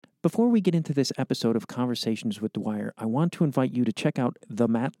Before we get into this episode of Conversations with Dwyer, I want to invite you to check out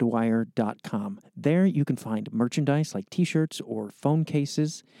themattdwyer.com. There you can find merchandise like t-shirts or phone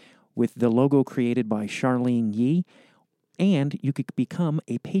cases with the logo created by Charlene Yee, and you could become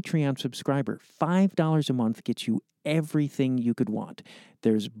a Patreon subscriber. $5 a month gets you everything you could want.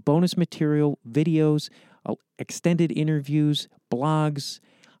 There's bonus material, videos, extended interviews, blogs.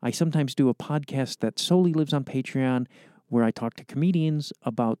 I sometimes do a podcast that solely lives on Patreon where I talk to comedians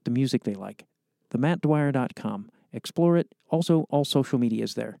about the music they like. TheMattDwyer.com. Explore it. Also, all social media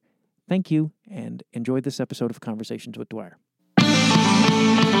is there. Thank you, and enjoy this episode of Conversations with Dwyer.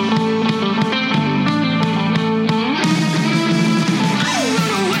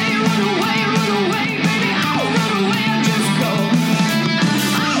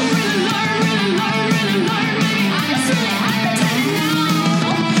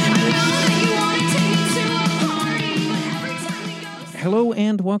 Hello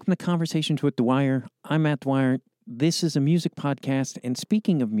and welcome to Conversations with Dwyer. I'm Matt Dwyer. This is a music podcast, and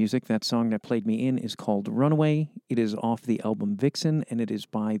speaking of music, that song that played me in is called Runaway. It is off the album Vixen, and it is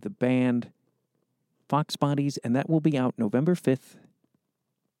by the band Fox Bodies, and that will be out November 5th,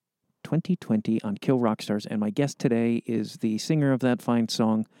 2020 on Kill Rock Stars. And my guest today is the singer of that fine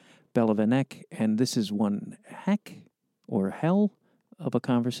song, Bella Van Eck, and this is one heck or hell of a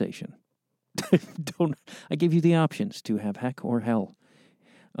conversation. I gave you the options to have heck or hell.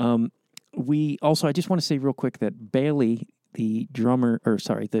 I just want to say real quick that Bailey, the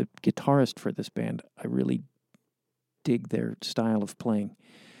guitarist for this band, I really dig their style of playing.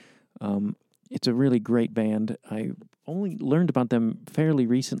 It's a really great band. I only learned about them fairly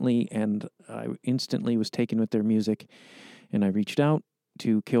recently, and I instantly was taken with their music, and I reached out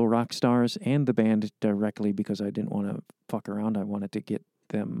to Kill Rock Stars and the band directly because I didn't want to fuck around. I wanted to get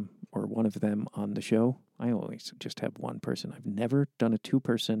them or one of them on the show. I always just have one person. I've never done a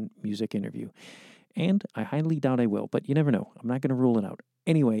two-person music interview, and I highly doubt I will, but you never know. I'm not going to rule it out.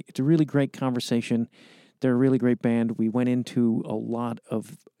 Anyway, it's a really great conversation. They're a really great band. We went into a lot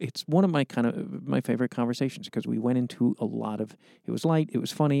of, it's one of my favorite conversations because we went into a lot of, it was light, it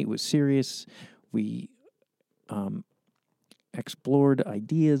was funny, it was serious. We explored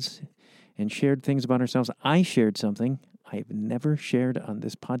ideas and shared things about ourselves. I shared something I've never shared on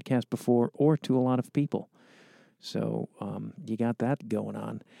this podcast before or to a lot of people. So you got that going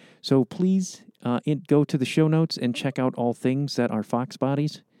on. So please go to the show notes and check out all things that are Fox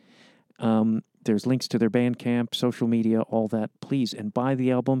Bodies. There's links to their Bandcamp, social media, all that. Please, and buy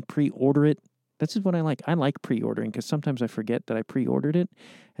the album, pre-order it. This is what I like. I like pre-ordering because sometimes I forget that I pre-ordered it,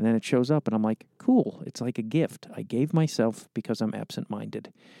 and then it shows up, and I'm like, cool. It's like a gift I gave myself because I'm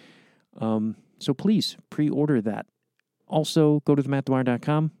absent-minded. So please, pre-order that. Also, go to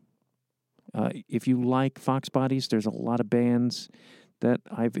themattdwyer.com. If you like Fox Bodies, there's a lot of bands that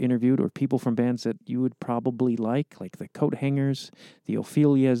I've interviewed or people from bands that you would probably like the Coat Hangers, the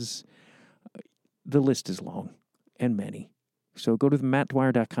Ophelias. The list is long and many. So go to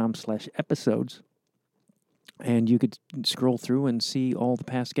themattdwyer.com/episodes, and you could scroll through and see all the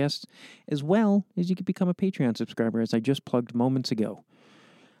past guests, as well as you could become a Patreon subscriber, as I just plugged moments ago.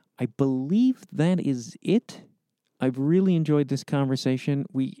 I believe that is it. I've really enjoyed this conversation.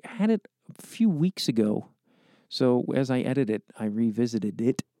 We had it a few weeks ago, so as I edited it, I revisited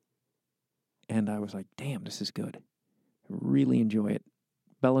it, and I was like, damn, this is good. I really enjoy it.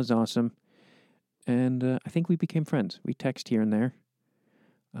 Bella's awesome, and I think we became friends. We text here and there.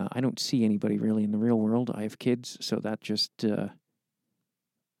 I don't see anybody really in the real world. I have kids, so that just,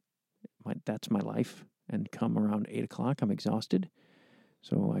 that's my life, and come around 8 o'clock, I'm exhausted,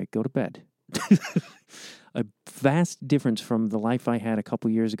 so I go to bed. A vast difference from the life I had a couple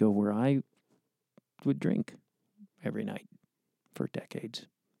years ago where I would drink every night for decades.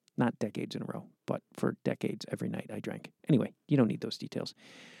 Not decades in a row, but for decades every night I drank. Anyway, you don't need those details.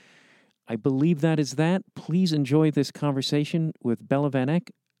 I believe that is that. Please enjoy this conversation with Bella Van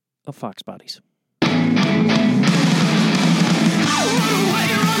Eck of Fox Bodies.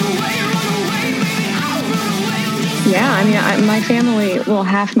 Yeah, I mean, my family, well,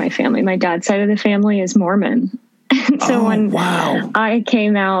 half my family, my dad's side of the family is Mormon. And so I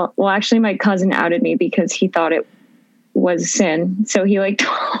came out, well, actually my cousin outed me because he thought it was sin. So he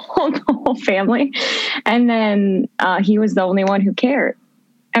told the whole family. And then he was the only one who cared.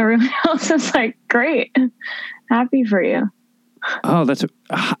 Everyone else was like, great, happy for you. Oh,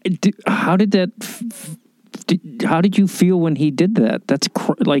 how did you feel when he did that? That's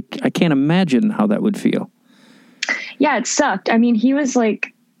I can't imagine how that would feel. Yeah, it sucked. I mean, he was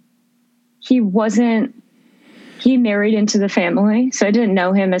he married into the family. So I didn't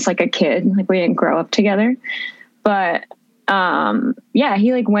know him as a kid. We didn't grow up together, but yeah,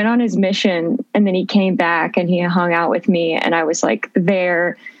 he like went on his mission and then he came back and he hung out with me and I was like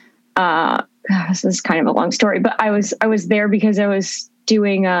there. This is kind of a long story, but I was there because I was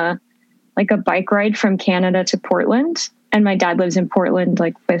doing a bike ride from Canada to Portland, and my dad lives in Portland,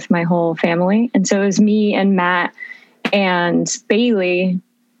 like with my whole family. And so it was me and Matt and Bailey.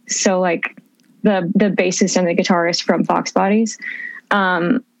 So like the bassist and the guitarist from Fox Bodies.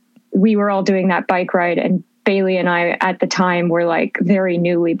 We were all doing that bike ride, and Bailey and I at the time were like very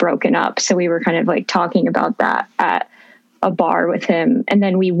newly broken up. So we were kind of like talking about that at a bar with him. And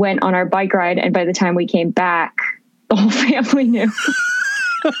then we went on our bike ride. And by the time we came back, the whole family knew.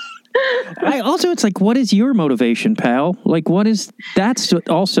 It's like, what is your motivation, pal? Like,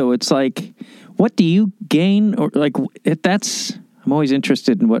 it's like, what do you gain? Or like, I'm always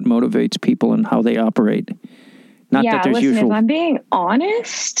interested in what motivates people and how they operate. If I'm being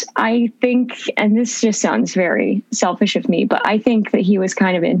honest, I think, and this just sounds very selfish of me, but I think that he was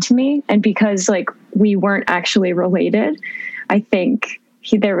kind of into me. And because like we weren't actually related, I think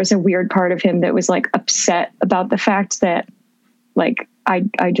there was a weird part of him that was like upset about the fact that like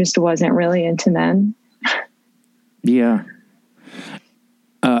I just wasn't really into men. Yeah.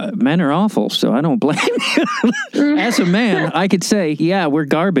 Men are awful, so I don't blame you. As a man, I could say, yeah, we're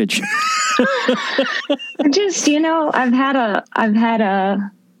garbage. Just, I've had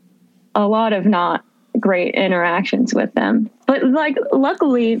a lot of not great interactions with them, but like,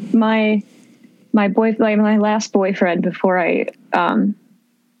 luckily my last boyfriend before I,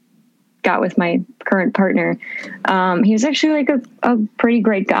 got with my current partner, he was actually like a pretty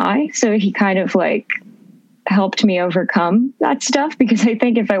great guy. So he kind of like helped me overcome that stuff, because I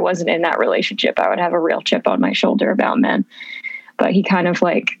think if I wasn't in that relationship, I would have a real chip on my shoulder about men. But he kind of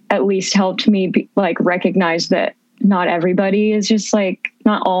like at least helped me recognize that not everybody is just like,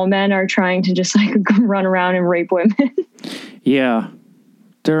 not all men are trying to just like run around and rape women. Yeah.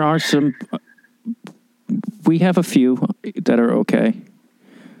 There are some, we have a few that are okay.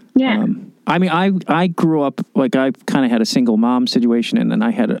 Yeah. I mean, I grew up, like I kind of had a single mom situation, and then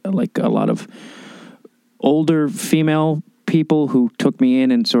I had a lot of older female people who took me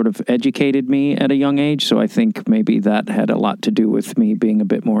in and sort of educated me at a young age. So I think maybe that had a lot to do with me being a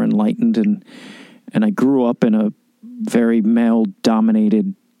bit more enlightened. And I grew up in a very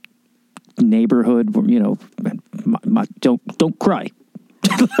male-dominated neighborhood where, don't cry.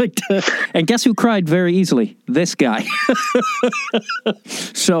 And guess who cried very easily? This guy.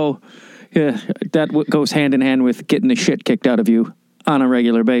 So yeah, that goes hand in hand with getting the shit kicked out of you on a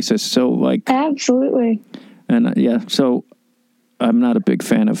regular basis. So like, absolutely. And so I'm not a big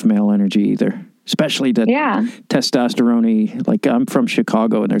fan of male energy either, especially that testosterone-y. Like I'm from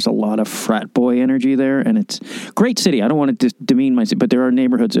Chicago, and there's a lot of frat boy energy there, and it's a great city. I don't want to demean my city, but there are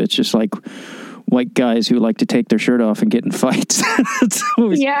neighborhoods it's just like white guys who like to take their shirt off and get in fights.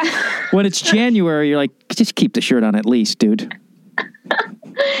 When it's January, you're like, just keep the shirt on at least, dude.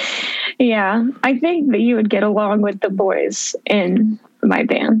 Yeah, I think that you would get along with the boys in my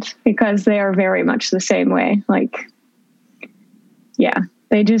band because they are very much the same way. Like, yeah,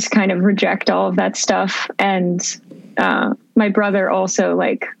 they just kind of reject all of that stuff. And my brother also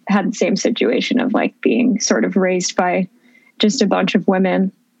like had the same situation of like being sort of raised by just a bunch of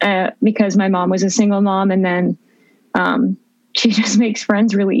women because my mom was a single mom, and then she just makes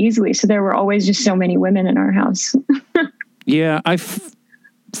friends really easily. So there were always just so many women in our house. Yeah, I've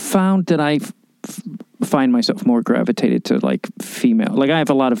found that I find myself more gravitated to like female. Like I have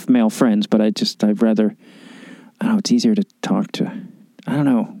a lot of male friends, but I'd rather, I don't know, it's easier to talk to. I don't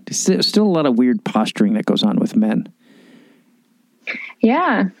know. There's still a lot of weird posturing that goes on with men.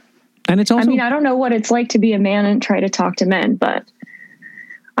 Yeah. And it's also, I mean, I don't know what it's like to be a man and try to talk to men, but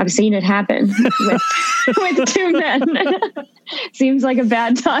I've seen it happen with two men. Seems like a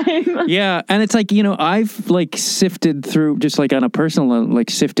bad time. Yeah. And it's like, I've like sifted through, just like on a personal level, like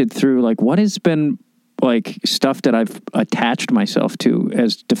sifted through like what has been like stuff that I've attached myself to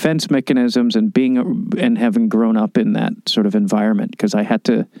as defense mechanisms and having grown up in that sort of environment, because I had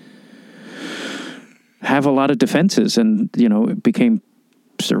to have a lot of defenses, and, it became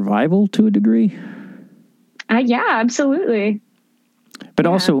survival to a degree. Yeah, absolutely. But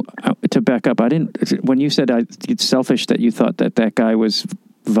also, to back up, when you said it's selfish that you thought that guy was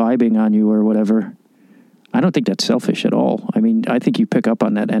vibing on you or whatever, I don't think that's selfish at all. I mean, I think you pick up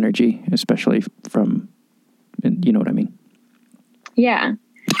on that energy, especially from, you know what I mean? Yeah.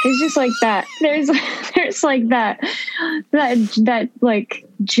 It's just like that. There's like that like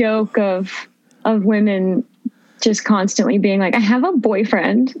joke of women just constantly being like, I have a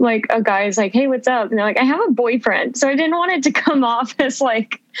boyfriend. Like a guy is like, hey, what's up? And they're like, I have a boyfriend. So I didn't want it to come off as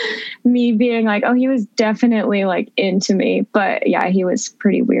like me being like, oh, he was definitely like into me. But yeah, he was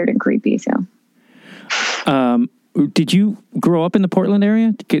pretty weird and creepy. So. Did you grow up in the Portland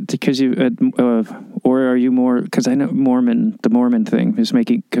area? Because you, or are you more? Because I know the Mormon thing is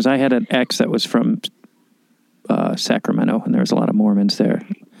making. Because I had an ex that was from Sacramento, and there was a lot of Mormons there.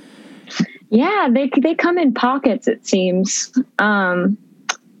 Yeah, they come in pockets. It seems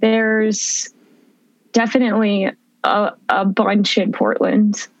there's definitely a bunch in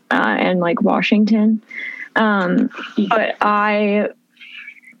Portland and like Washington, but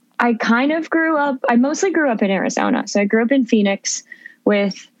I kind of grew up, I mostly grew up in Arizona. So I grew up in Phoenix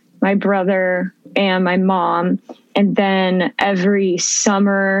with my brother and my mom. And then every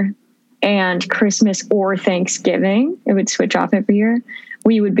summer and Christmas or Thanksgiving, it would switch off every year,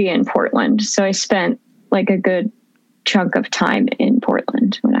 we would be in Portland. So I spent like a good chunk of time in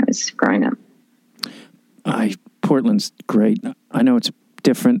Portland when I was growing up. Portland's great. I know it's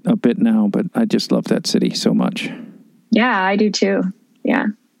different a bit now, but I just love that city so much. Yeah, I do too. Yeah.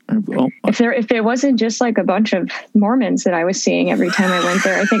 If there wasn't just like a bunch of Mormons that I was seeing every time I went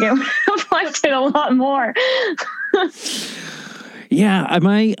there, I think it would have liked it a lot more. Yeah,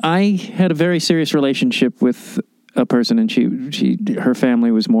 I had a very serious relationship with a person, and her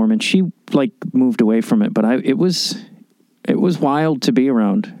family was Mormon. She like moved away from it, but it was wild to be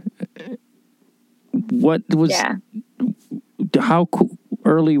around. What was? Yeah. How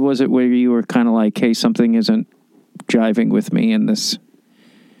early was it where you were kind of like, hey, something isn't jiving with me in this?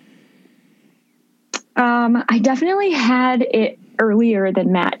 I definitely had it earlier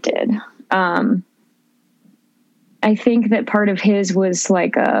than Matt did. I think that part of his was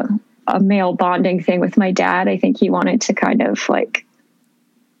like a male bonding thing with my dad. I think he wanted to kind of like,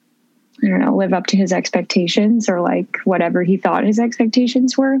 I don't know, live up to his expectations or like whatever he thought his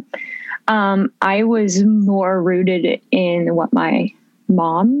expectations were. I was more rooted in what my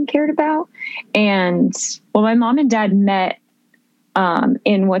mom cared about. And well, my mom and dad met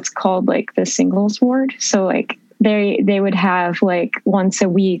in what's called like the singles ward. So like they would have like once a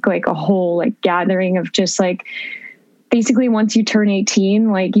week, like a whole like gathering of just like, basically once you turn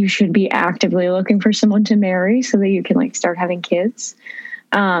 18, like you should be actively looking for someone to marry so that you can like start having kids.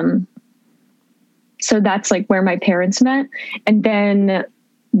 So that's like where my parents met. And then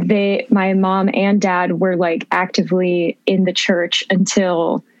my mom and dad were like actively in the church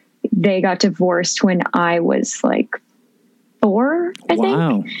until they got divorced when I was like 4, I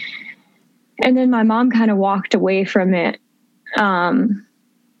think. And then my mom kind of walked away from it. And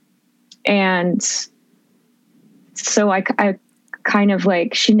so I kind of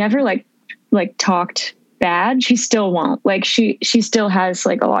like, she never like talked bad. She still won't. Like she still has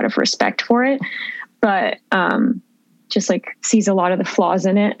like a lot of respect for it, but just like sees a lot of the flaws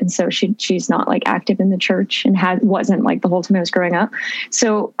in it. And so she's not like active in the church and wasn't like the whole time I was growing up.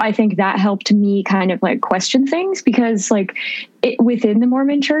 So I think that helped me kind of like question things, because like within the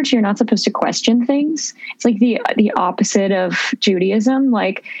Mormon church, you're not supposed to question things. It's like the opposite of Judaism.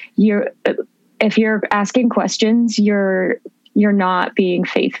 Like if you're asking questions, you're not being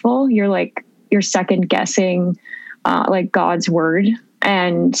faithful. You're second guessing like God's word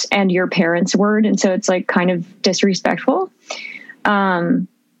and your parents' word. And so it's like kind of disrespectful. So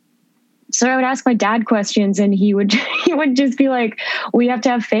I would ask my dad questions and he would just be like, we have to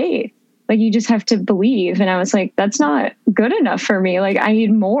have faith. Like, you just have to believe. And I was like, that's not good enough for me. Like, I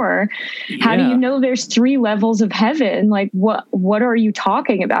need more. Yeah. How do you know there's 3 levels of heaven? Like, what are you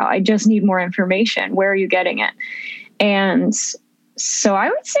talking about? I just need more information. Where are you getting it? And so I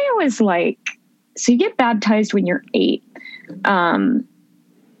would say it was like, so you get baptized when you're 8. And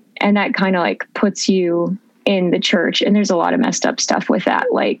that kind of like puts you in the church. And there's a lot of messed up stuff with that.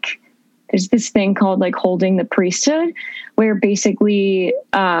 Like, there's this thing called like holding the priesthood, where basically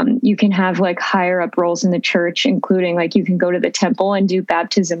you can have like higher up roles in the church, including like you can go to the temple and do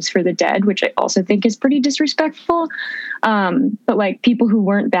baptisms for the dead, which I also think is pretty disrespectful. But like people who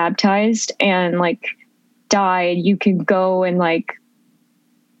weren't baptized and like died, you can go and like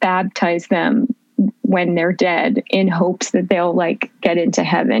baptize them when they're dead in hopes that they'll like get into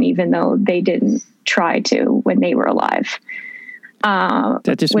heaven, even though they didn't try to when they were alive.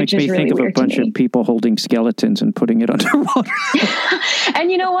 That just makes me think of a bunch of people holding skeletons and putting it underwater. And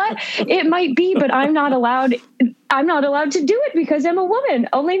you know what? It might be, but I'm not allowed to do it because I'm a woman.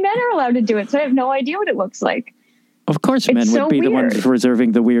 Only men are allowed to do it. So I have no idea what it looks like. Of course, men would be the ones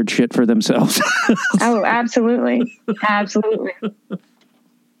reserving the weird shit for themselves. Oh, absolutely. Absolutely.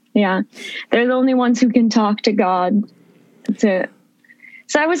 Yeah. They're the only ones who can talk to God. That's it.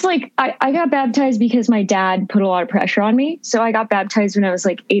 So I was like, I got baptized because my dad put a lot of pressure on me. So I got baptized when I was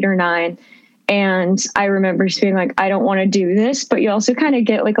like 8 or 9. And I remember just being like, I don't want to do this, but you also kind of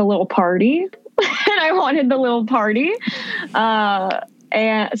get like a little party. And I wanted the little party.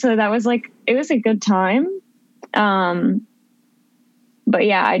 And so that was like, it was a good time. But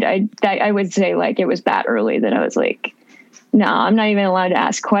yeah, I would say like it was that early that I was like, no, I'm not even allowed to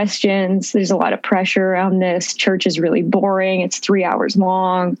ask questions. There's a lot of pressure around this. Church is really boring. It's 3 hours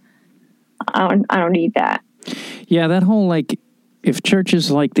long. I don't need that. Yeah, that whole like, if church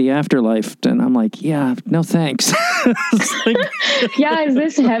is like the afterlife, then I'm like, yeah, no thanks. Like, yeah, is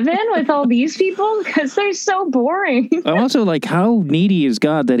this heaven with all these people? Because they're so boring. I'm also like, how needy is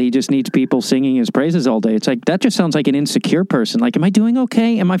God that he just needs people singing his praises all day? It's like, that just sounds like an insecure person. Like, am I doing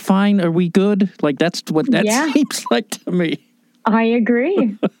okay? Am I fine? Are we good? Like, that's what that seems like to me. I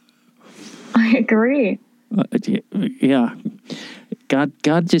agree. I agree. Yeah. God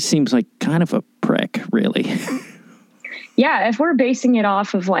just seems like kind of a prick, really. Yeah, if we're basing it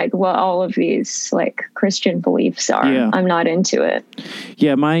off of like what all of these like Christian beliefs are, I'm not into it.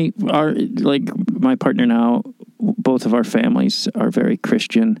 Yeah, my partner now, both of our families are very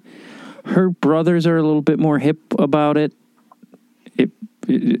Christian. Her brothers are a little bit more hip about it.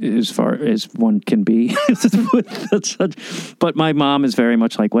 As far as one can be. But my mom is very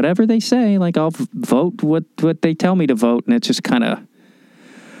much like, whatever they say, like I'll vote what they tell me to vote. And it's just kind of,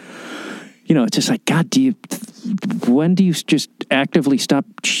 it's just like, God, when do you just actively stop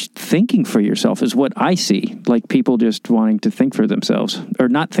thinking for yourself is what I see. Like people just wanting to think for themselves or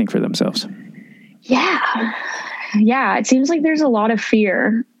not think for themselves. Yeah. Yeah. It seems like there's a lot of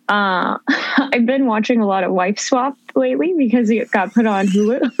fear. I've been watching a lot of Wife Swap lately because it got put on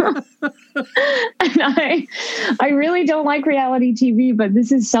Hulu. And I really don't like reality TV, but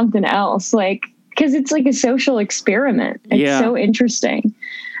this is something else. Like, because it's like a social experiment. It's so interesting.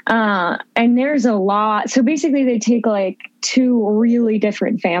 And there's a lot. So basically they take like 2 really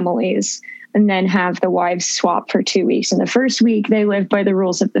different families and then have the wives swap for 2 weeks. And the first week they live by the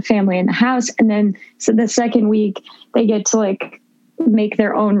rules of the family in the house. And then so the second week they get to like make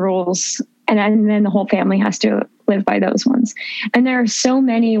their own rules. And then the whole family has to live by those ones. And there are so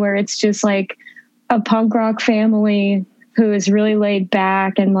many where it's just like a punk rock family who is really laid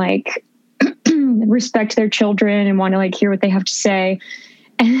back and like respect their children and want to like hear what they have to say.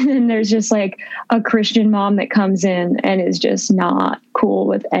 And then there's just like a Christian mom that comes in and is just not cool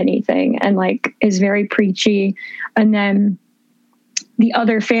with anything and like is very preachy. And then the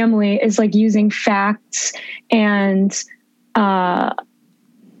other family is like using facts and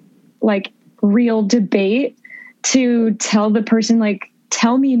like real debate to tell the person like,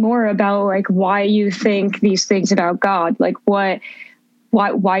 tell me more about like why you think these things about God. Like why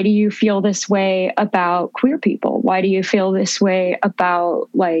do you feel this way about queer people? Why do you feel this way about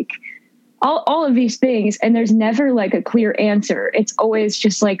like all of these things? And there's never like a clear answer. It's always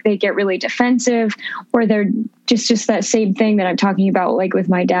just like they get really defensive, or they're just that same thing that I'm talking about, like with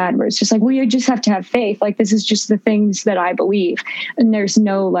my dad, where it's just like, well, you just have to have faith. Like, this is just the things that I believe. And there's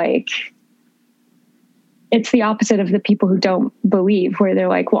no like, it's the opposite of the people who don't believe, where they're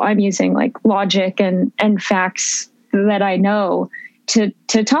like, well, I'm using like logic and facts that I know to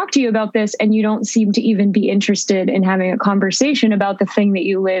talk to you about this. And you don't seem to even be interested in having a conversation about the thing that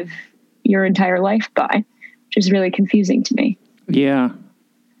you live your entire life by, which is really confusing to me. Yeah.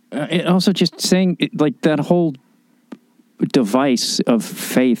 It also just saying like that whole device of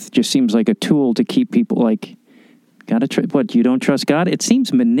faith just seems like a tool to keep people like, what, you don't trust God? It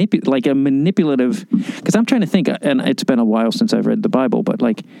seems like a manipulative, because I'm trying to think, and it's been a while since I've read the Bible, but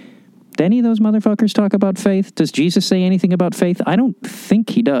like, do any of those motherfuckers talk about faith? Does Jesus say anything about faith? I don't think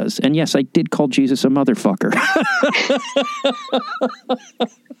he does. And yes, I did call Jesus a motherfucker.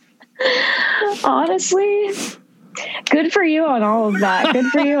 Honestly, good for you on all of that. Good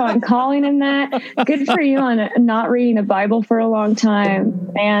for you on calling him that. Good for you on not reading the Bible for a long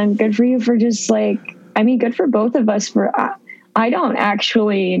time. And good for you for just like, I mean, good for both of us for, I don't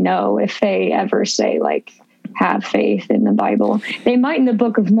actually know if they ever say like, have faith in the Bible. They might in the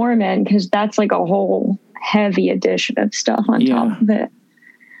Book of Mormon, because that's like a whole heavy edition of stuff on top of it.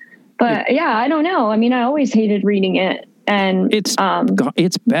 But yeah, I don't know. I mean, I always hated reading it. And it's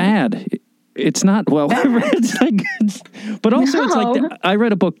bad. It's not well. It's like, but also it's like I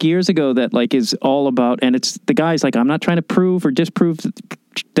read a book years ago that like is all about, and it's the guy's like, I'm not trying to prove or disprove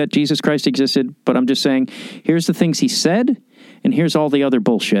that Jesus Christ existed, but I'm just saying, here's the things he said, and here's all the other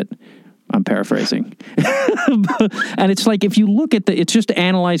bullshit. I'm paraphrasing. And it's like, if you look at it's just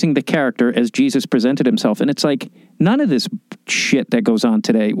analyzing the character as Jesus presented himself. And it's like, none of this shit that goes on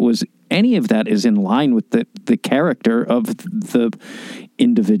today any of that is in line with the character of the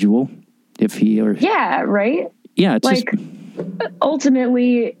individual. If he or... Yeah, right? Yeah, it's like,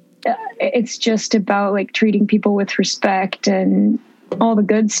 ultimately, it's just about like treating people with respect and all the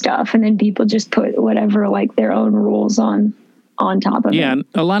good stuff. And then people just put whatever, like their own rules on top of it. Yeah, and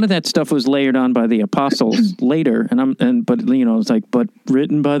a lot of that stuff was layered on by the apostles later, but it's like, but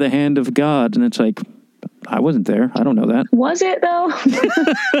written by the hand of God, and it's like, I wasn't there. I don't know that. Was it though?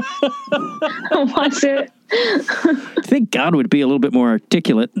 Was it? I think God would be a little bit more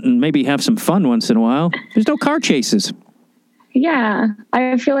articulate and maybe have some fun once in a while. There's no car chases. Yeah,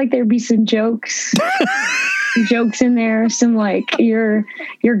 I feel like there'd be some jokes. Jokes in there, some like you're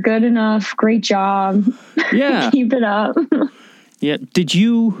good enough, great job. Yeah. Keep it up. Yeah.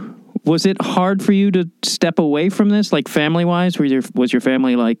 Was it hard for you to step away from this, like family-wise? Was your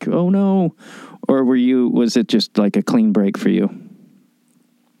family like, oh no? Or was it just like a clean break for you?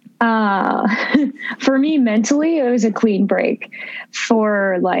 For me, mentally, it was a clean break.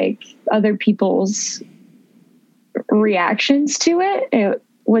 For like other people's reactions to it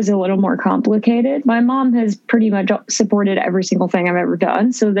was a little more complicated. My mom has pretty much supported every single thing I've ever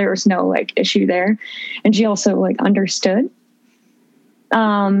done, so there was no like issue there. And she also like understood.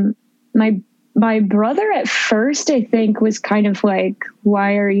 My brother at first, I think, was kind of like,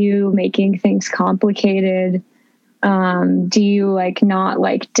 why are you making things complicated? Do you like not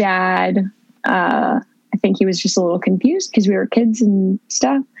like dad? I think he was just a little confused because we were kids and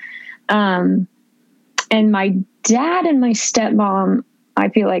stuff. And my dad and my stepmom, I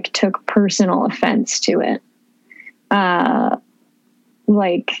feel like, took personal offense to it.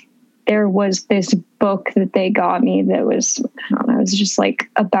 Like there was this book that they got me that was, I don't know, it was just like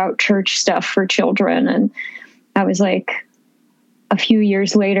about church stuff for children. And I was like, a few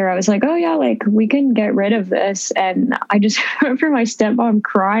years later, I was like, oh yeah, like we can get rid of this. And I just remember my stepmom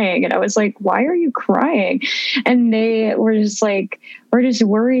crying, and I was like, why are you crying? And they were just like, we're just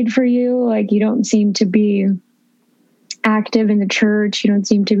worried for you. Like, you don't seem to be active in the church. You don't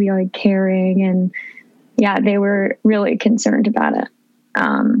seem to be like caring. And yeah, they were really concerned about it.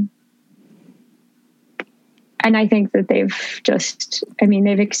 And I think that they've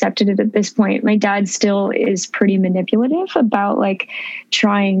accepted it at this point. My dad still is pretty manipulative about like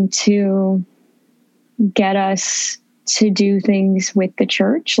trying to get us to do things with the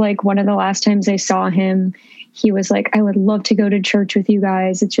church. Like one of the last times I saw him, he was like, I would love to go to church with you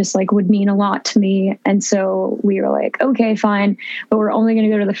guys. It just like would mean a lot to me. And so we were like, okay, fine. But we're only going to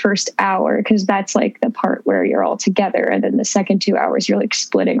go to the first hour because that's like the part where you're all together. And then the second 2 hours, you're like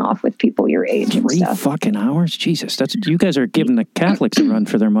splitting off with people your age and stuff. 3 fucking hours? Jesus, you guys are giving the Catholics a run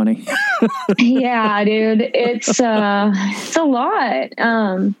for their money. Yeah, dude. It's a lot.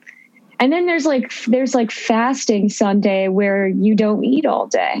 And then there's like fasting Sunday where you don't eat all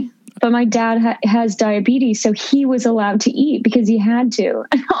day. But my dad has diabetes, so he was allowed to eat because he had to.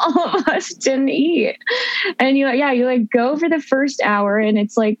 And all of us didn't eat. And you like go for the first hour, and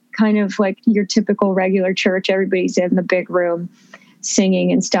it's like kind of like your typical regular church. Everybody's in the big room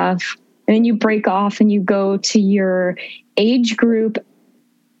singing and stuff. And then you break off and you go to your age group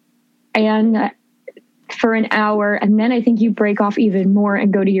and for an hour. And then I think you break off even more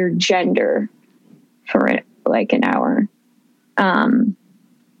and go to your gender for like an hour.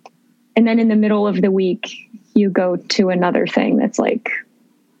 And then in the middle of the week, you go to another thing that's like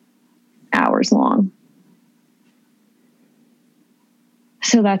hours long.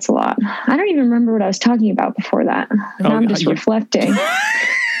 So that's a lot. I don't even remember what I was talking about before that. Now I'm just reflecting.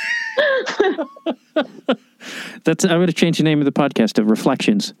 I would have changed the name of the podcast to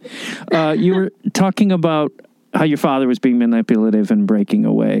Reflections. You were talking about how your father was being manipulative and breaking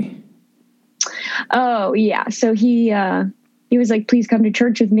away. Oh, yeah. So he was like, please come to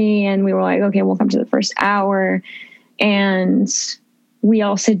church with me. And we were like, okay, we'll come to the first hour. And we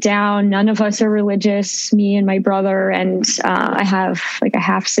all sit down. None of us are religious, me and my brother. And I have like a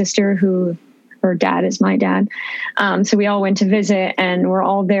half sister who her dad is my dad. So we all went to visit and we're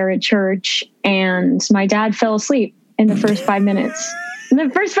all there at church. And my dad fell asleep in the first 5 minutes. In the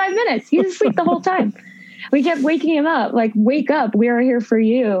first 5 minutes, he was asleep the whole time. We kept waking him up, like, wake up, we are here for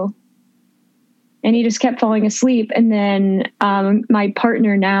you. And he just kept falling asleep. And then my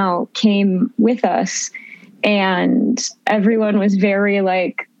partner now came with us, and everyone was very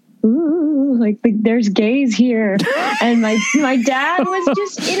like, ooh, like there's gays here. And my dad was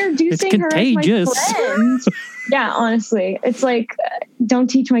just introducing her as my friend. Yeah, honestly, it's like, don't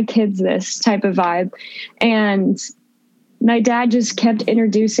teach my kids this type of vibe. And my dad just kept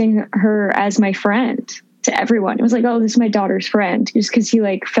introducing her as my friend to everyone. It was like, oh, this is my daughter's friend, just because he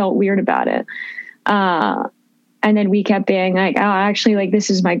like felt weird about it. And then we kept being like, oh, actually, like, this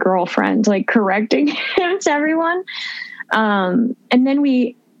is my girlfriend, like correcting him to everyone. And then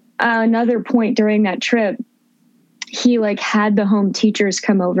another point during that trip, he like had the home teachers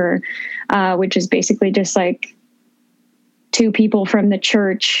come over, which is basically just like two people from the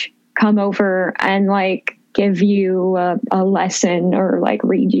church come over and like give you a lesson or like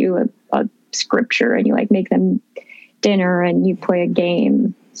read you a scripture, and you like make them dinner and you play a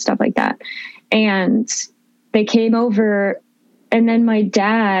game, stuff like that. And they came over, and then my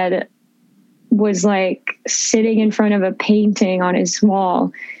dad was like sitting in front of a painting on his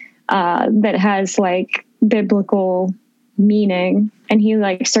wall that has like biblical meaning. And he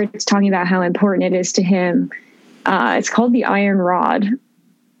like starts talking about how important it is to him. It's called the Iron Rod,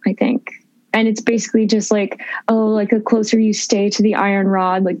 I think. And it's basically just like, oh, like the closer you stay to the iron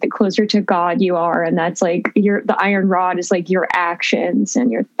rod, like the closer to God you are. And that's like the iron rod is like your actions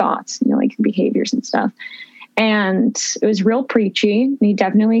and your thoughts and your like behaviors and stuff. And it was real preachy. He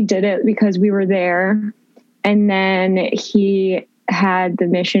definitely did it because we were there. And then he had the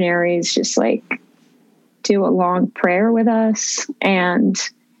missionaries just like do a long prayer with us. And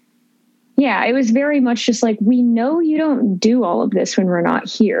yeah, it was very much just like, we know you don't do all of this when we're not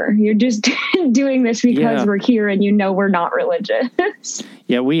here. You're just doing this because we're here and you know we're not religious.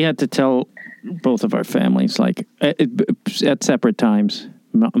 Yeah, we had to tell both of our families, like, at separate times.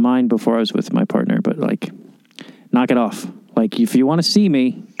 Mine before I was with my partner, but like, knock it off. Like, if you want to see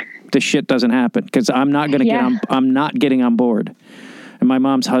me, this shit doesn't happen, because I'm not going to I'm not getting on board. And my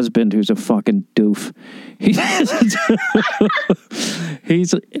mom's husband, who's a fucking doof, I've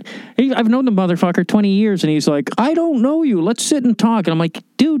known the motherfucker 20 years, and he's like, I don't know you. Let's sit and talk. And I'm like,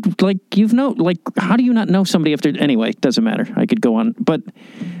 dude, like, how do you not know somebody after? Anyway, doesn't matter. I could go on, but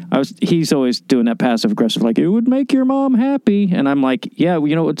he's always doing that passive aggressive, like, it would make your mom happy. And I'm like, yeah,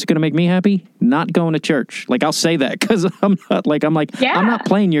 you know what's going to make me happy? Not going to church. Like, I'll say that because I'm not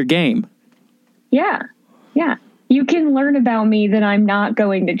playing your game. Yeah. Yeah. You can learn about me that I'm not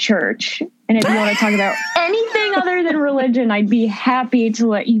going to church. And if you want to talk about anything other than religion, I'd be happy to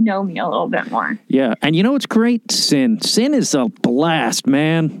let you know me a little bit more. Yeah. And you know what's great? Sin is a blast,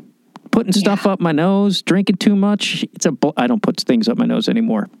 man. Putting stuff up my nose, drinking too much. I don't put things up my nose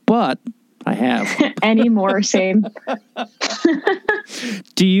anymore, but I have. Anymore, same.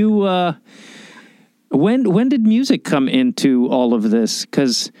 Do you, when did music come into all of this?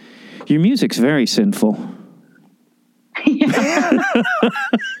 Because your music's very sinful. Yeah.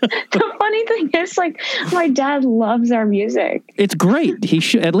 The funny thing is, like, my dad loves our music. It's great. He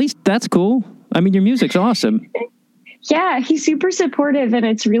should, at least that's cool. I mean, your music's awesome. Yeah, he's super supportive, and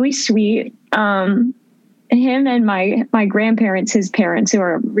it's really sweet. Him and my grandparents, his parents, who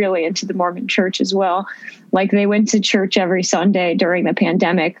are really into the Mormon church as well, like, they went to church every Sunday during the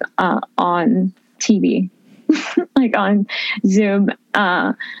pandemic on TV, like on Zoom.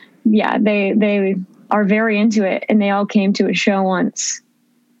 Yeah, they are very into it, and they all came to a show once,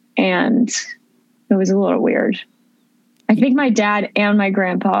 and it was a little weird. I think my dad and my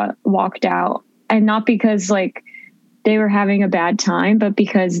grandpa walked out, and not because like they were having a bad time, but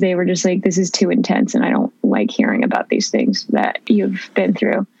because they were just like, this is too intense and I don't like hearing about these things that you've been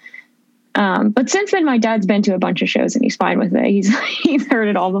through. But since then, my dad's been to a bunch of shows and he's fine with it. He's heard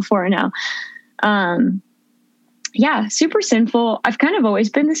it all before now. Yeah, super sinful. I've kind of always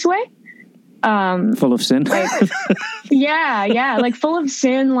been this way. Full of sin. Like, yeah. Like, full of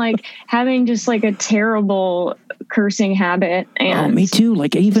sin, like having just like a terrible cursing habit. And me too.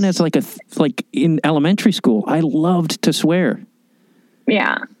 Like, even as like in elementary school, I loved to swear.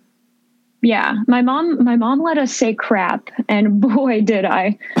 Yeah. My mom let us say crap, and boy, did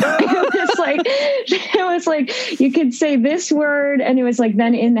I. It was like you could say this word, and it was like,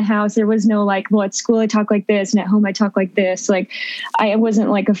 then in the house there was no like, well, at school I talk like this and at home I talk like this. Like, I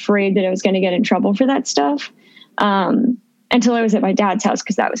wasn't like afraid that I was going to get in trouble for that stuff until I was at my dad's house,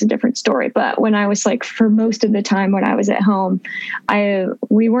 because that was a different story. But when I was like, for most of the time when I was at home, I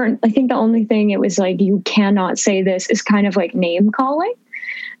think the only thing it was like, you cannot say this, is kind of like name calling.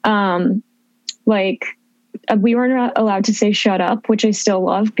 Like, we weren't allowed to say shut up, which I still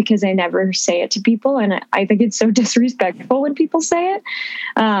love because I never say it to people. And I think it's so disrespectful when people say it,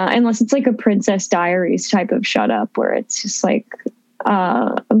 unless it's like a Princess Diaries type of shut up, where it's just like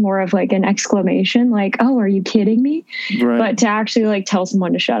more of like an exclamation, like, oh, are you kidding me? Right. But to actually like tell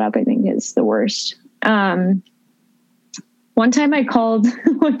someone to shut up, I think is the worst. One time I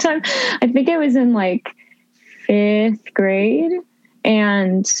think I was in like 5th grade,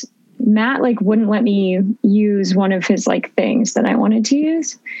 and Matt like wouldn't let me use one of his like things that I wanted to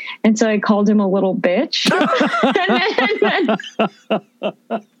use. And so I called him a little bitch.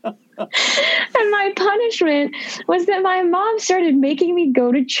 And my punishment was that my mom started making me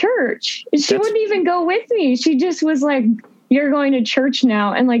go to church. She wouldn't even go with me. She just was like, you're going to church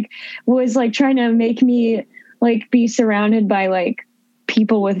now. And like, was like trying to make me like be surrounded by like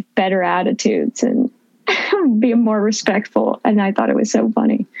people with better attitudes and be more respectful. And I thought it was so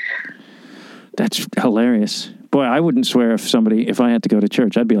funny. That's hilarious. Boy, I wouldn't swear if I had to go to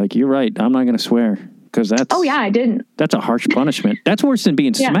church. I'd be like, you're right. I'm not going to swear. Because that's... Oh, yeah, I didn't. That's a harsh punishment. That's worse than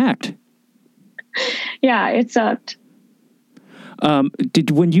being smacked. Yeah, it sucked.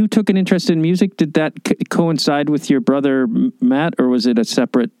 When you took an interest in music, did that coincide with your brother, Matt, or was it a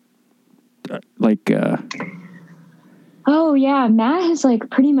separate, Oh, yeah, Matt has, like,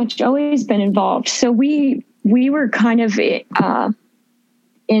 pretty much always been involved. So we were kind of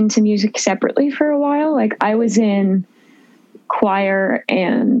into music separately for a while. Like, I was in choir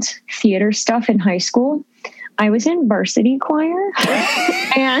and theater stuff in high school. I was in varsity choir.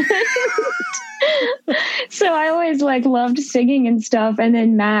 And so I always like loved singing and stuff. And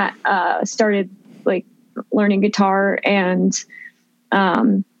then Matt started like learning guitar, and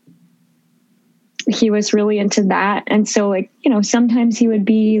he was really into that. And so like, you know, sometimes he would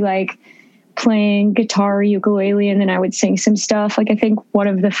be like playing guitar or ukulele, and then I would sing some stuff. Like I think one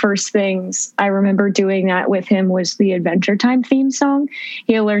of the first things I remember doing that with him was the Adventure Time theme song.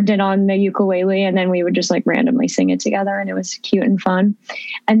 He learned it on the ukulele, and then we would just like randomly sing it together, and it was cute and fun.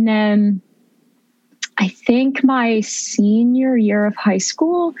 And then I think my senior year of high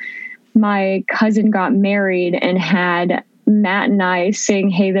school, my cousin got married and had Matt and I sing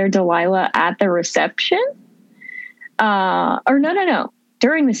Hey There Delilah at the reception.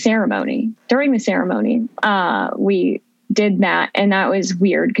 During the ceremony, we did that, and that was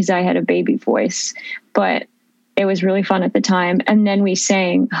weird because I had a baby voice, but it was really fun at the time. And then we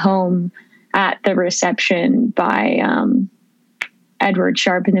sang Home at the reception by Edward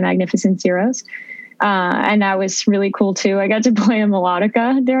Sharpe and the Magnificent Zeros. And that was really cool too. I got to play a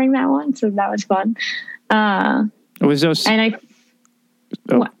melodica during that one, so that was fun. Was those? And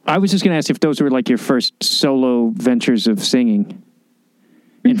I was just going to ask if those were like your first solo ventures of singing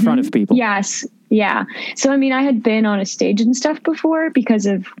in front of people. Yes. Yeah. So, I mean, I had been on a stage and stuff before because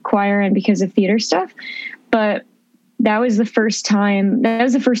of choir and because of theater stuff, but that was the first time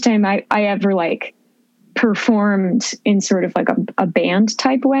I ever like performed in sort of like a band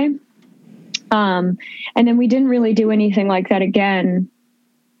type way. And then we didn't really do anything like that again.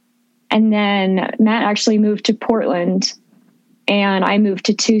 And then Matt actually moved to Portland, and I moved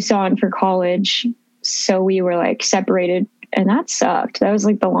to Tucson for college. So we were like separated, and that sucked. That was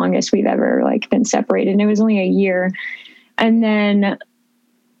like the longest we've ever like been separated. And it was only a year. And then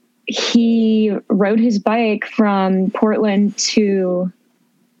he rode his bike from Portland to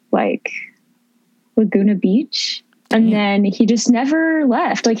like Laguna Beach. And then he just never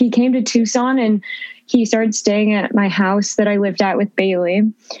left. Like he came to Tucson and he started staying at my house that I lived at with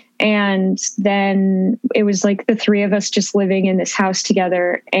Bailey. And then it was like the three of us just living in this house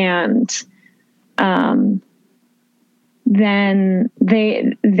together. And then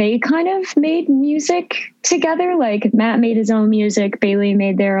they kind of made music together. Like Matt made his own music, Bailey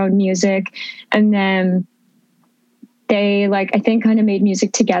made their own music. And then they like, I think kind of made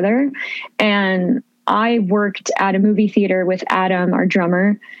music together. And I worked at a movie theater with Adam, our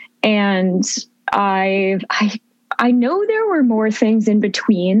drummer. And I know there were more things in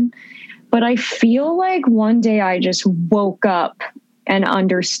between, but I feel like one day I just woke up and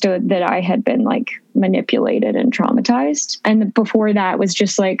understood that I had been like manipulated and traumatized. And before that was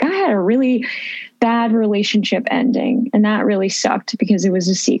just like, I had a really bad relationship ending, and that really sucked because it was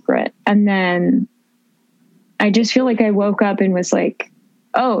a secret. And then I just feel like I woke up and was like,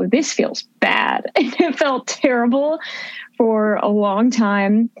 oh, this feels bad. And it felt terrible for a long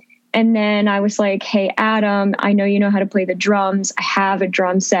time. And then I was like, hey, Adam, I know you know how to play the drums. I have a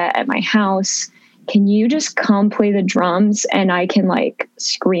drum set at my house. Can you just come play the drums and I can like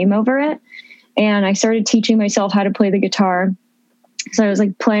scream over it? And I started teaching myself how to play the guitar. So I was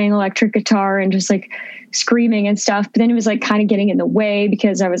like playing electric guitar and just like screaming and stuff. But then it was like kind of getting in the way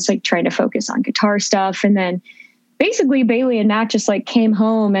because I was like trying to focus on guitar stuff. And then basically Bailey and Matt just like came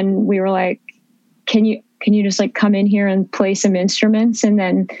home and we were like, can you just like come in here and play some instruments? And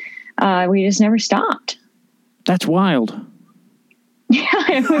then we just never stopped. That's wild. Yeah,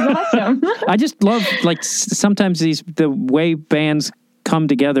 it was awesome. I just love like sometimes the way bands come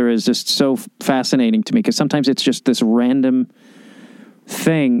together is just so fascinating to me, because sometimes it's just this random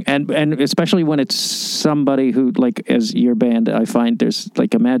thing, and especially when it's somebody who, like, as your band, I find there's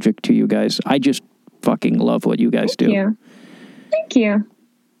like a magic to you guys. I just fucking love what you guys do. Thank you.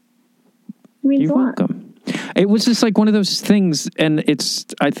 You're welcome. It was just like one of those things, and it's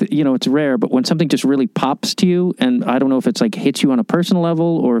it's rare, but when something just really pops to you, and I don't know if it's like hits you on a personal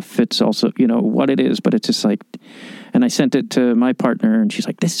level or if it's also what it is, but it's just like, and I sent it to my partner, and she's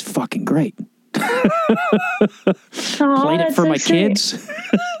like, "This is fucking great." Played it for my kids.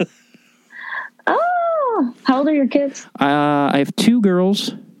 Oh, how old are your kids? I have 2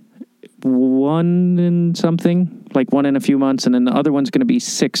 girls, one in something, like one in a few months, and then the other one's going to be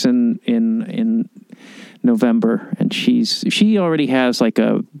 6 in November, and she already has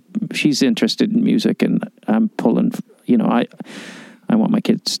she's interested in music, and I'm pulling, I want my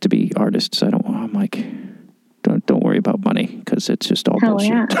kids to be artists. I'm like, don't worry about money, because it's just all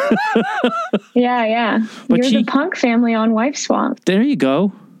bullshit. Yeah. But you're the punk family on Wife Swap. There you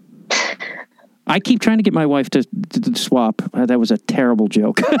go. I keep trying to get my wife to swap. That was a terrible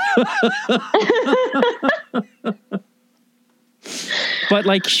joke. But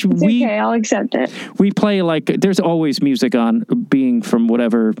okay, I'll accept it. We play there's always music on, being from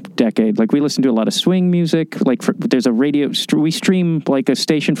whatever decade. Like, we listen to a lot of swing music. There's a radio. We stream like a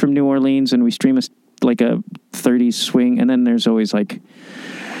station from New Orleans, and we stream a 30s swing. And then there's always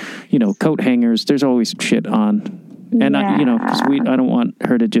coat hangers. There's always shit on. And because I don't want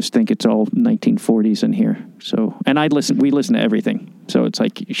her to just think it's all 1940s in here. So, and we listen to everything. So it's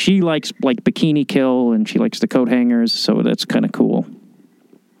like, she likes Bikini Kill, and she likes the coat hangers. So that's kind of cool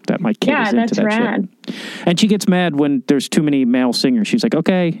that my kid is into that rad shit. And she gets mad when there's too many male singers. She's like,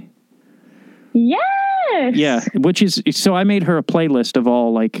 okay. Yes. Yeah. So I made her a playlist of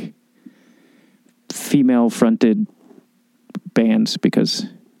all female fronted bands, because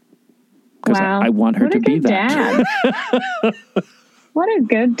I want her to be that. What a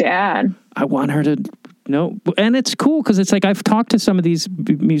good dad. I want her to know. And it's cool, because it's like, I've talked to some of these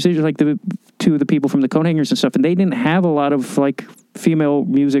musicians, like two of the people from the Coat Hangers and stuff, and they didn't have a lot of female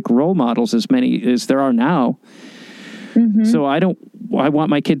music role models, as many as there are now. Mm-hmm. So I want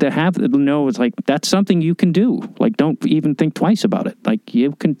my kid to know it's like, that's something you can do. Like, don't even think twice about it. Like,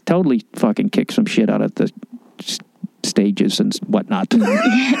 you can totally fucking kick some shit out of the stages and whatnot.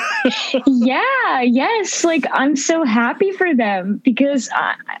 Yes. I'm so happy for them, because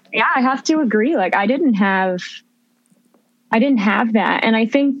I have to agree. I didn't have that. And I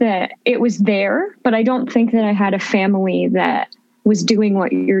think that it was there, but I don't think that I had a family that was doing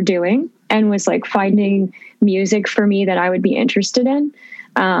what you're doing and was finding music for me that I would be interested in.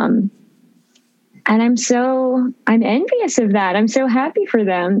 And I'm envious of that. I'm so happy for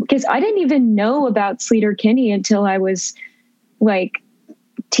them, because I didn't even know about Sleater Kinney until I was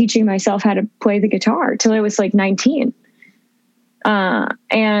teaching myself how to play the guitar, till I was 19.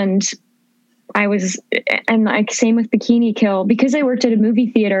 And same with Bikini Kill, because I worked at a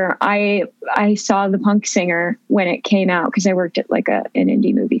movie theater. I saw The Punk Singer when it came out, because I worked at an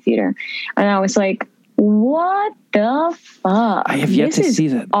indie movie theater, and I was like, what the fuck? I have yet to see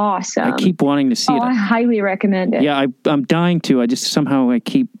that. Awesome. I keep wanting to see it. I highly recommend it. Yeah, I'm dying to. I just somehow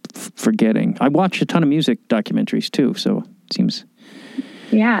keep forgetting. I watch a ton of music documentaries too, so it seems.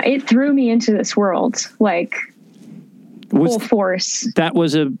 Yeah, it threw me into this world, full force. That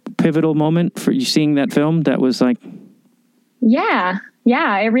was a pivotal moment for you seeing that film? That was Yeah,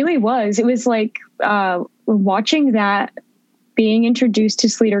 it really was. It was watching that, being introduced to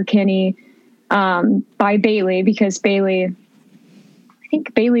Sleater Kinney, by Bailey, because I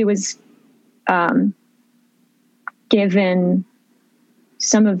think Bailey was given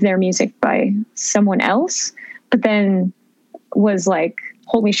some of their music by someone else, but then was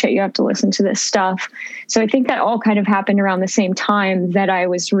holy shit, you have to listen to this stuff. So I think that all kind of happened around the same time that I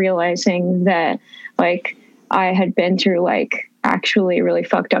was realizing that I had been through actually really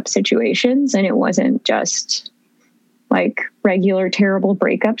fucked up situations, and it wasn't just regular terrible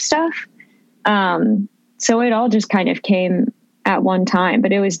breakup stuff. So it all just kind of came at one time,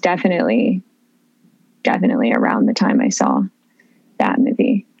 but it was definitely around the time I saw that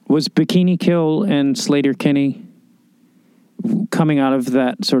movie. Was Bikini Kill and Sleater Kinney coming out of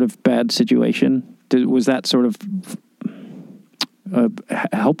that sort of bad situation? Was that sort of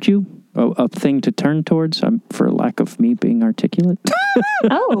helped you? A thing to turn towards, for lack of me being articulate?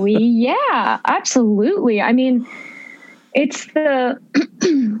 Oh, yeah, absolutely. I mean, it's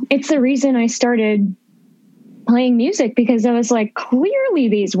the reason I started playing music, because I was clearly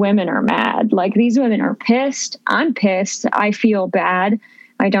these women are mad. These women are pissed. I'm pissed. I feel bad.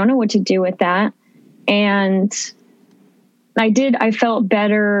 I don't know what to do with that. And I felt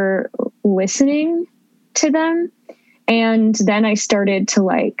better listening to them And then I started to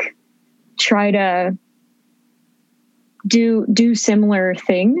like try to do similar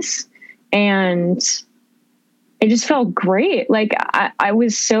things, and it just felt great. Like I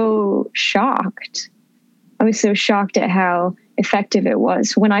was so shocked. I was so shocked at how effective it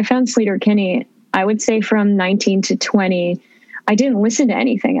was. When I found Sleater-Kinney, I would say from 19 to 20, I didn't listen to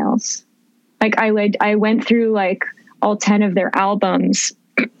anything else. Like I went through like all 10 of their albums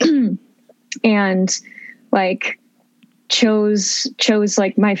and like chose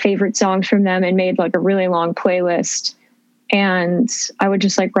like my favorite songs from them and made like a really long playlist. And I would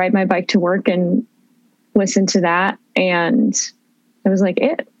just like ride my bike to work and listen to that. And it was like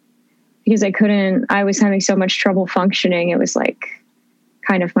it, because I was having so much trouble functioning. It was like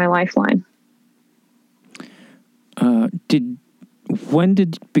kind of my lifeline.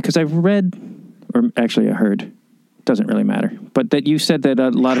 Because I've read, or actually I heard, doesn't really matter, but that you said that a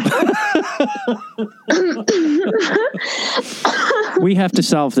lot of, we have to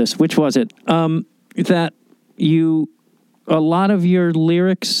solve this. Which was it? That a lot of your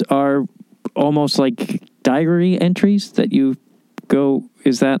lyrics are almost like diary entries that you go,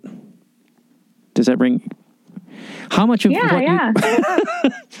 does that ring? How much of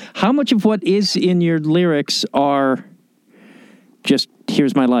how much of what is in your lyrics are just,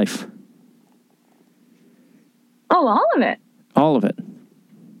 here's my life? Oh, all of it. All of it.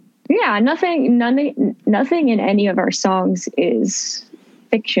 Yeah, nothing in any of our songs is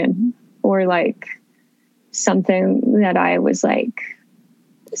fiction or like something that I was like,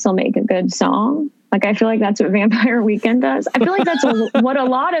 this will make a good song. Like, I feel like that's what Vampire Weekend does. I feel like that's what a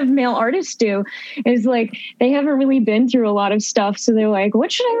lot of male artists do, is like, they haven't really been through a lot of stuff. So they're like, what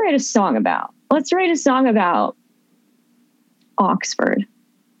should I write a song about? Let's write a song about Oxford.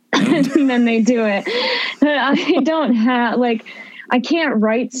 And then they do it. I don't have, like, I can't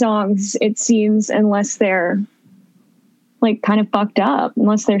write songs, it seems, unless they're like kind of fucked up,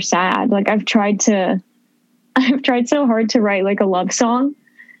 unless they're sad. Like I've tried so hard to write like a love song.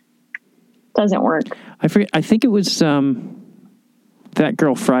 Doesn't work. I think it was That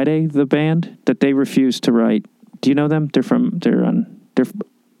Girl Friday, the band, that they refused to write. Do you know them? They're from here.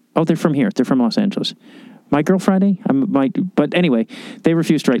 They're from Los Angeles. My Girl Friday? But anyway, they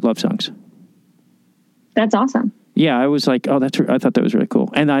refused to write love songs. That's awesome. Yeah, I was like, I thought that was really cool.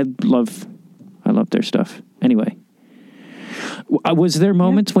 And I love their stuff. Anyway. Was there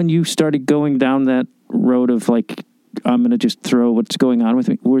moments when you started going down that road of like, I'm going to just throw what's going on with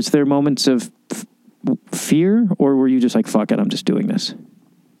me? Was there moments of fear, or were you just like, fuck it, I'm just doing this?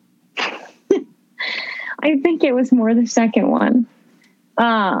 I think it was more the second one.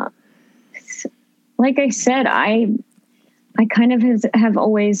 Like I said, I kind of have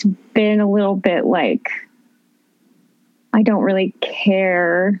always been a little bit like, I don't really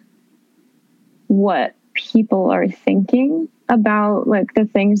care what people are thinking about like the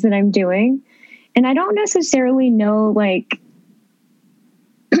things that I'm doing. And I don't necessarily know, like,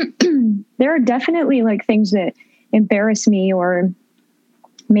 there are definitely like things that embarrass me or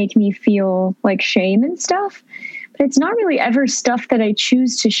make me feel like shame and stuff, but it's not really ever stuff that I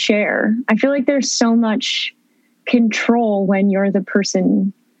choose to share. I feel like there's so much control when you're the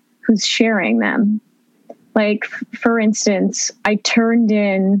person who's sharing them. Like, for instance, I turned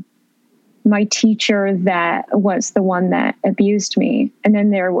in my teacher that was the one that abused me. And then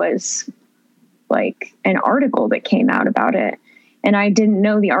there was like an article that came out about it. And I didn't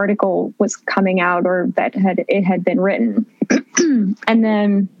know the article was coming out or that it had been written. And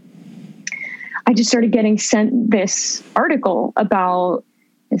then I just started getting sent this article about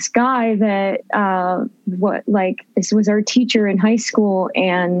this guy that, this was our teacher in high school,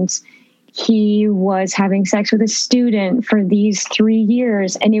 and he was having sex with a student for these 3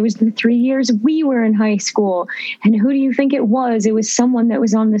 years. And it was the 3 years we were in high school. And who do you think it was? It was someone that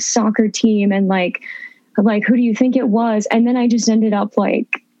was on the soccer team. And like, who do you think it was? And then I just ended up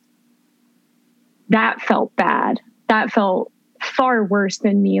like, that felt bad. That felt far worse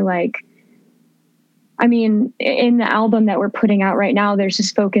than me. Like, I mean, in the album that we're putting out right now, there's a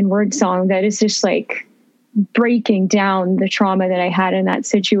spoken word song that is just like breaking down the trauma that I had in that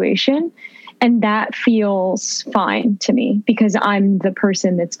situation. And that feels fine to me because I'm the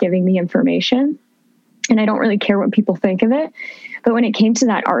person that's giving the information and I don't really care what people think of it. But when it came to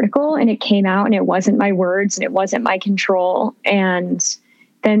that article and it came out and it wasn't my words and it wasn't my control, and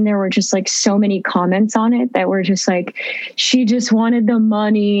then there were just like so many comments on it that were just like, she just wanted the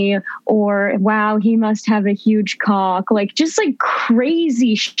money, or wow, he must have a huge cock, like just like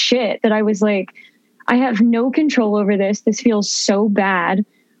crazy shit that I was like, I have no control over this. This feels so bad.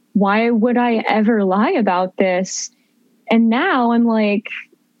 Why would I ever lie about this? And now I'm like,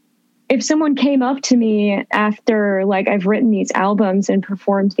 if someone came up to me after like I've written these albums and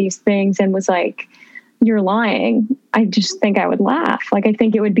performed these things and was like, "You're lying," I just think I would laugh. Like, I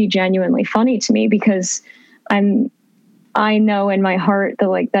think it would be genuinely funny to me because I know in my heart that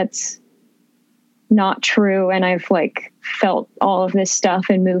like that's not true. And I've like felt all of this stuff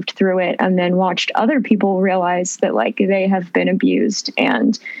and moved through it and then watched other people realize that like they have been abused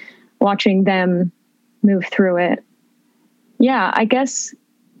and watching them move through it. Yeah, I guess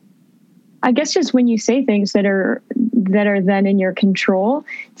just when you say things that are then in your control,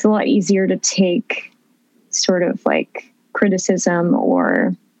 it's a lot easier to take sort of like criticism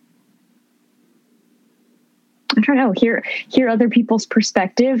or I don't know, hear other people's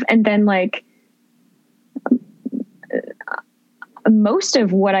perspective. And then like most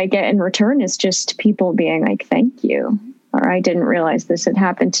of what I get in return is just people being like, "Thank you," or "I didn't realize this had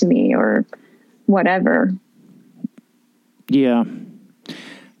happened to me," or whatever. Yeah.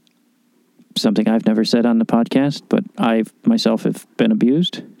 Something I've never said on the podcast, but I myself have been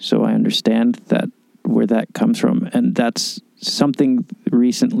abused. So I understand that where that comes from. And that's something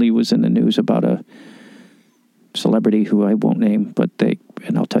recently was in the news about a celebrity who I won't name,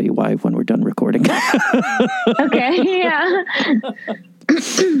 and I'll tell you why when we're done recording. Okay. Yeah.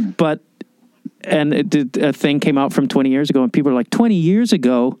 But, and a thing came out from 20 years ago and people are like, 20 years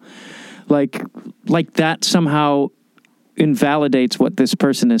ago, like that somehow invalidates what this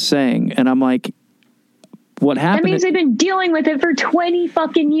person is saying. And I'm like, what happened? That means they've been dealing with it for 20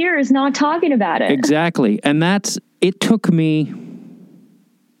 fucking years, not talking about it. Exactly. And it took me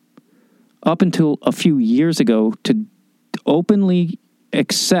up until a few years ago to openly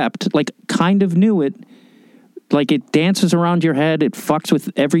accept, like kind of knew it, like it dances around your head. It fucks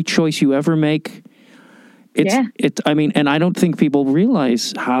with every choice you ever make. I mean, and I don't think people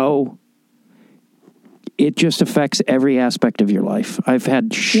realize how it just affects every aspect of your life. I've had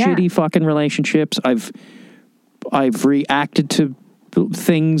shitty fucking relationships. I've reacted to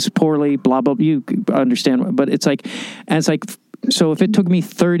things poorly, blah, blah, you understand. But it's like, so if it took me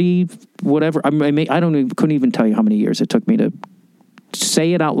 30, whatever, couldn't even tell you how many years it took me to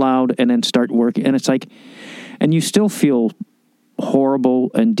say it out loud and then start working. And it's like, and you still feel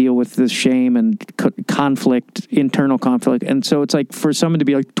horrible and deal with this shame and conflict, internal conflict. And so it's like for someone to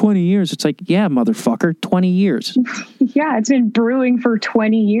be like 20 years, it's like, yeah, motherfucker, 20 years. Yeah, it's been brewing for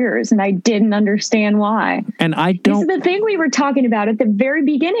 20 years and I didn't understand why. And This is the thing we were talking about at the very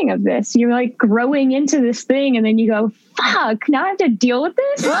beginning of this. You're like growing into this thing and then you go, fuck, now I have to deal with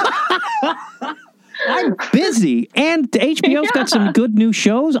this? I'm busy and HBO's got some good new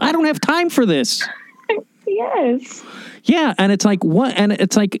shows. I don't have time for this. Yes. Yeah, and it's like, what? And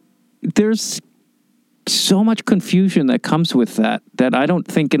it's like, there's so much confusion that comes with that I don't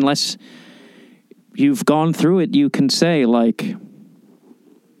think unless you've gone through it, you can say, like,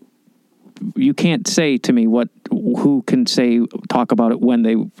 you can't say to me who can talk about it when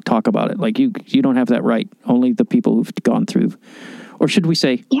they talk about it. Like, you don't have that right. Only the people who've gone through, or should we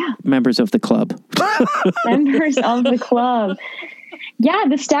say, members of the club. Members of the club. Yeah,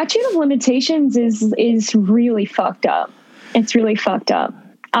 the statute of limitations is really fucked up. It's really fucked up.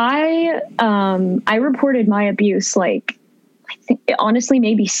 I reported my abuse like I think honestly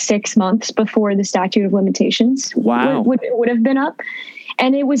maybe 6 months before the statute of limitations would have been up,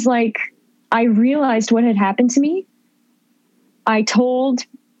 and it was like I realized what had happened to me. I told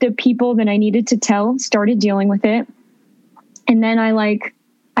the people that I needed to tell, started dealing with it, and then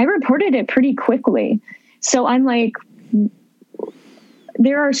I reported it pretty quickly. So I'm like,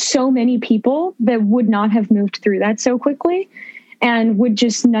 there are so many people that would not have moved through that so quickly and would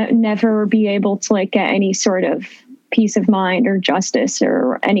just never be able to like get any sort of peace of mind or justice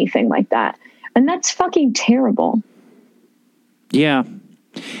or anything like that. And that's fucking terrible. Yeah.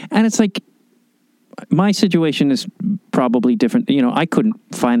 And it's like, my situation is probably different. You know, I couldn't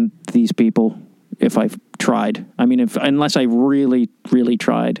find these people if I've tried. I mean, unless I really, really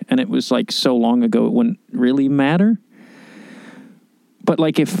tried, and it was like so long ago, it wouldn't really matter. But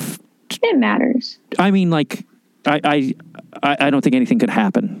like if it matters, I mean, like I don't think anything could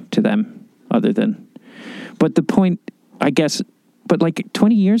happen to them other than. But the point, I guess, but like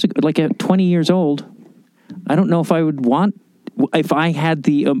 20 years ago, like at 20 years old, I don't know if I would want, if I had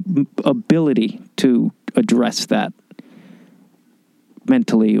the ability to address that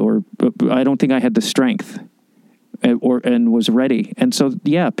mentally, or I don't think I had the strength and was ready. And so,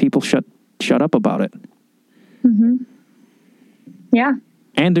 yeah, people shut up about it. Mm-hmm. Yeah.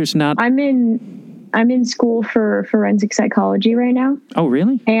 And there's not... I'm in school for forensic psychology right now. Oh,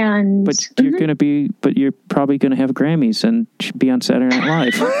 really? And but you're probably going to have Grammys and be on Saturday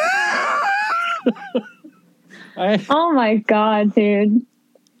Night Live. Oh my God, dude.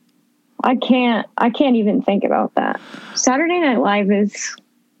 I can't even think about that. Saturday Night Live is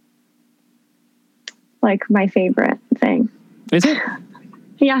like my favorite thing. Is it?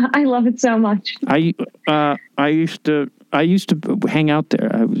 Yeah, I love it so much. I used to hang out there.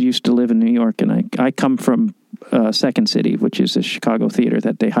 I used to live in New York, and I come from Second City, which is a Chicago theater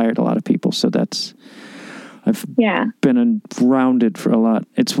that they hired a lot of people. So I've been around it for a lot.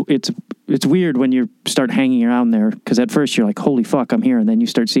 It's weird when you start hanging around there, because at first you're like, holy fuck, I'm here. And then you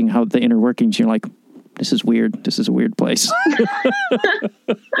start seeing how the inner workings, you're like, this is weird. This is a weird place.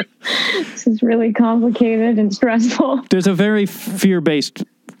 This is really complicated and stressful. There's a very fear-based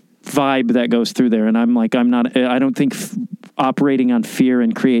vibe that goes through there. And I don't think operating on fear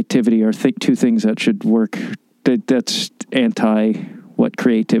and creativity are two things that should work. That's anti what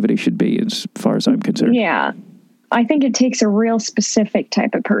creativity should be, as far as I'm concerned. Yeah. I think it takes a real specific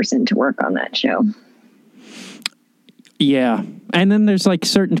type of person to work on that show. Yeah. And then there's like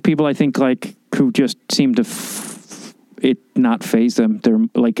certain people, I think, like, who just seem to it not faze them. They're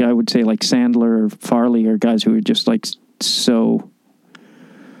like, I would say like Sandler or Farley are guys who are just like so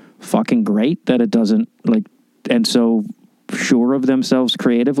fucking great that it doesn't, like, and so sure of themselves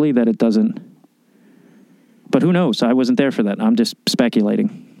creatively that it doesn't. But who knows? I wasn't there for that. I'm just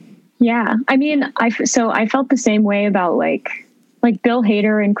speculating. Yeah. I mean, I felt the same way about like Bill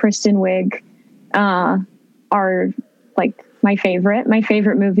Hader and Kristen Wiig are like my favorite. My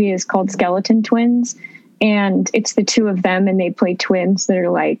favorite movie is called Skeleton Twins, and it's the two of them, and they play twins that are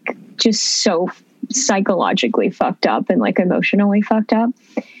like just so psychologically fucked up and like emotionally fucked up.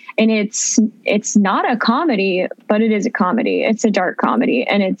 And it's not a comedy, but it is a comedy. It's a dark comedy,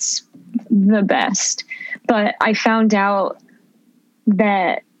 and it's the best. But I found out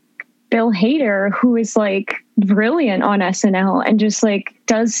that Bill Hader, who is like brilliant on SNL and just like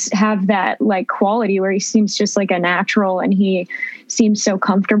does have that like quality where he seems just like a natural and he seems so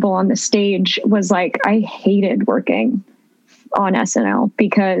comfortable on the stage, was like, I hated working on SNL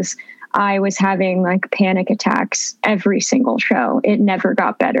because I was having like panic attacks every single show. It never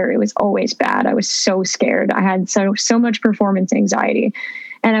got better. It was always bad. I was so scared. I had so much performance anxiety.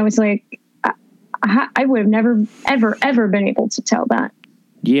 And I was like, I would have never, ever been able to tell that.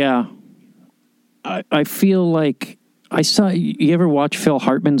 Yeah. I feel like you ever watch Phil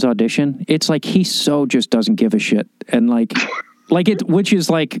Hartman's audition? It's like he so just doesn't give a shit. And like it, which is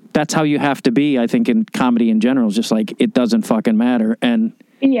like, that's how you have to be, I think, in comedy in general. It's just like, it doesn't fucking matter. And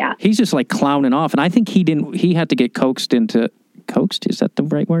yeah, he's just like clowning off. And I think he had to get coaxed, is that the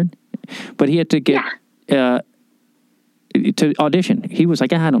right word? But he had to get, to audition. He was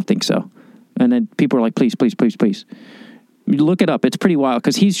like, I don't think so. And then people were like, please, please, please, please. Look it up. It's pretty wild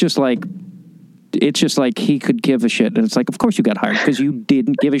because he's just like, it's just like he could give a shit. And it's like, of course you got hired because you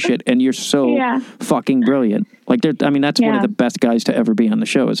didn't give a shit and you're so fucking brilliant. Like, that's one of the best guys to ever be on the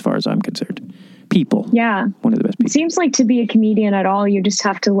show as far as I'm concerned. People. Yeah. One of the best people. It seems like to be a comedian at all, you just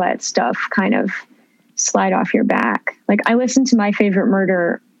have to let stuff kind of slide off your back. Like, I listen to My Favorite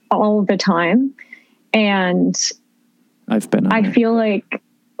Murder all the time. And I feel like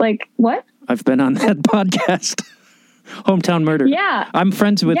what? I've been on that podcast. Hometown Murder. Yeah. I'm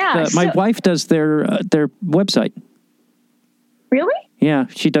friends with, my wife does their website. Really? Yeah.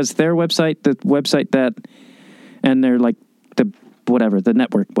 She does their website, the website and they're like the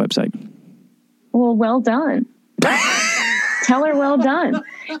network website. Well, well done. Tell her well done.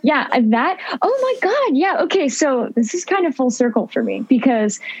 Yeah. Oh my God. Yeah. Okay. So this is kind of full circle for me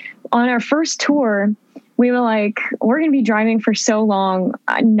because on our first tour, we were like, we're going to be driving for so long.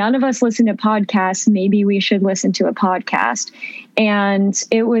 None of us listen to podcasts. Maybe we should listen to a podcast. And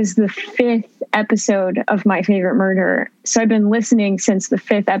it was the 5th episode of My Favorite Murder. So I've been listening since the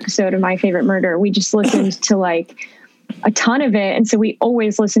 5th episode of My Favorite Murder. We just listened to like a ton of it. And so we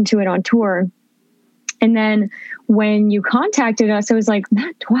always listen to it on tour. And then when you contacted us, I was like,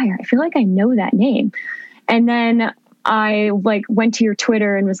 Matt Dwyer, I feel like I know that name. And then I like went to your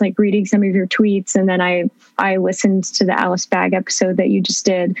Twitter and was like reading some of your tweets. And then I listened to the Alice Bag episode that you just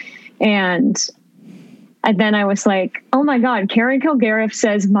did. And then I was like, oh my God, Karen Kilgariff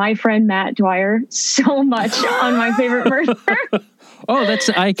says my friend Matt Dwyer so much on My Favorite Murder. Oh,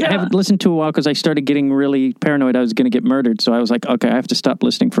 I haven't listened to a while because I started getting really paranoid I was going to get murdered. So I was like, okay, I have to stop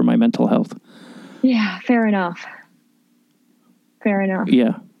listening for my mental health. Yeah, fair enough.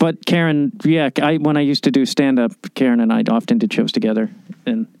 Yeah. But Karen, when I used to do stand-up, Karen and I often did shows together.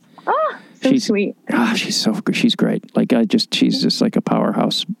 And she's sweet. She's great. Like, she's just like a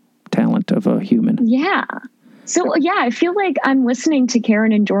powerhouse talent of a human. Yeah. So, yeah, I feel like I'm listening to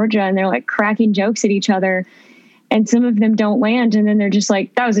Karen and Georgia and they're like cracking jokes at each other and some of them don't land. And then they're just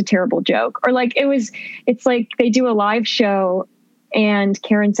like, that was a terrible joke. Or like, it's like they do a live show and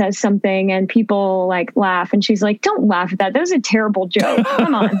Karen says something and people like laugh and she's like, don't laugh at that. That was a terrible joke.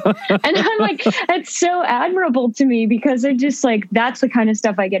 Come on. And I'm like, it's so admirable to me because it just like, that's the kind of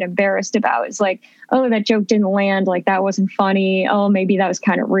stuff I get embarrassed about. It's like, oh, that joke didn't land. Like that wasn't funny. Oh, maybe that was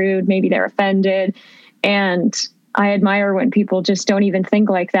kind of rude. Maybe they're offended. And I admire when people just don't even think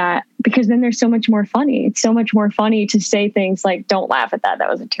like that because then they're so much more funny. It's so much more funny to say things like, don't laugh at that. That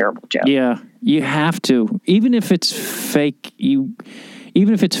was a terrible joke. Yeah, you have to. Even if it's fake, even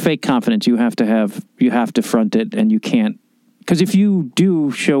if it's fake confidence, you have to front it and you can't. Because if you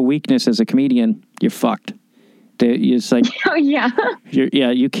do show weakness as a comedian, you're fucked. It's like, oh, yeah.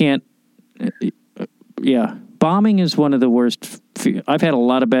 You can't. Yeah. Bombing is one of the worst. I've had a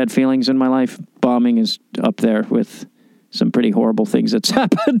lot of bad feelings in my life. Bombing is up there with some pretty horrible things that's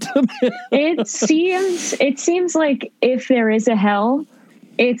happened to me. It seems like if there is a hell,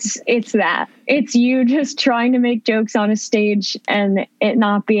 it's that. It's you just trying to make jokes on a stage and it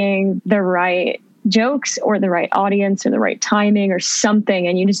not being the right jokes or the right audience or the right timing or something,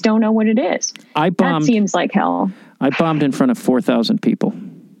 and you just don't know what it is. That seems like hell. I bombed in front of 4,000 people.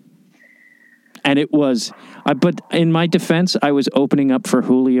 And it was, but in my defense, I was opening up for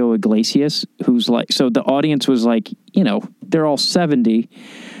Julio Iglesias, who's like, so the audience was like, they're all 70.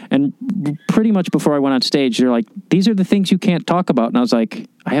 And pretty much before I went on stage, they're like, these are the things you can't talk about. And I was like,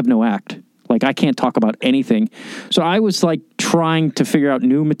 I have no act. Like, I can't talk about anything. So I was like trying to figure out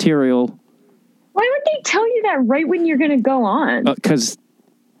new material. Why would they tell you that right when you're going to go on? Because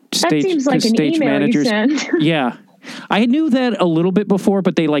that seems like an email managers, you sent. Yeah. I knew that a little bit before,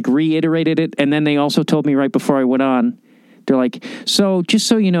 but they like reiterated it. And then they also told me right before I went on, they're like, so just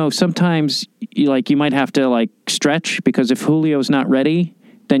so you know, sometimes you might have to like stretch because if Julio's not ready,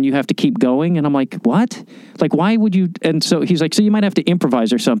 then you have to keep going. And I'm like, what? Like, why would you? And so he's like, so you might have to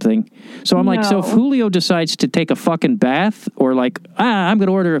improvise or something. So I'm like, so if Julio decides to take a fucking bath or like, I'm going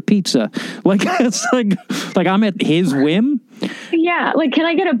to order a pizza. Like, it's like I'm at his whim. Yeah. Like, can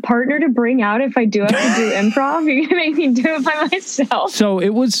I get a partner to bring out if I do have to do improv? You're going to make me do it by myself. So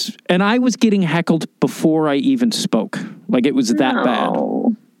it was, and I was getting heckled before I even spoke. Like, it was that bad.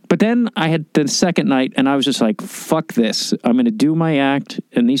 But then I had the second night and I was just like, fuck this. I'm going to do my act.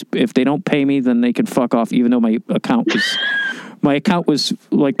 And if they don't pay me, then they can fuck off, even though my account was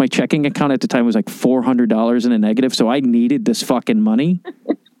like, my checking account at the time was like $400 in a negative. So I needed this fucking money.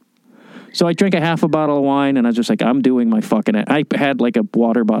 So I drank a half a bottle of wine and I was just like, I'm doing my fucking act. I had like a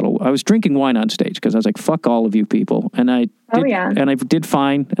water bottle. I was drinking wine on stage because I was like, fuck all of you people. And I did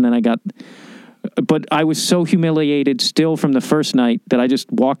fine. And then but I was so humiliated still from the first night that I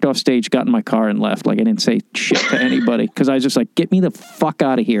just walked off stage, got in my car and left. Like I didn't say shit to anybody because I was just like, get me the fuck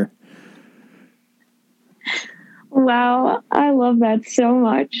out of here. Wow. I love that so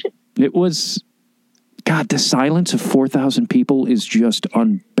much. It was, God, the silence of 4,000 people is just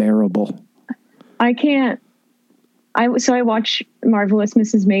unbearable. I can't. So I watch Marvelous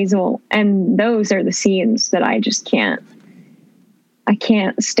Mrs. Maisel and those are the scenes that I just can't. I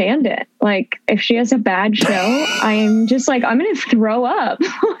can't stand it. Like, if she has a bad show, I'm just like, I'm going to throw up.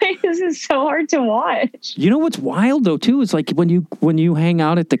 Like, this is so hard to watch. You know what's wild though too is like when you hang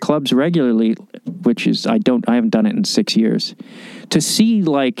out at the clubs regularly, which is I haven't done it in 6 years, to see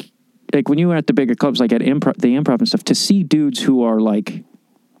like when you were at the bigger clubs like at the improv and stuff, to see dudes who are like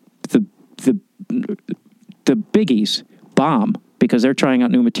the biggies bomb because they're trying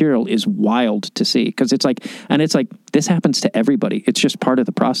out new material is wild to see. Because it's like this happens to everybody. It's just part of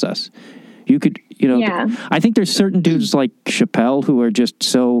the process. You could, I think there's certain dudes like Chappelle who are just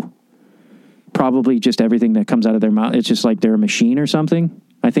so probably just everything that comes out of their mouth. It's just like they're a machine or something.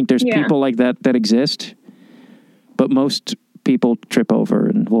 I think there's people like that exist, but most people trip over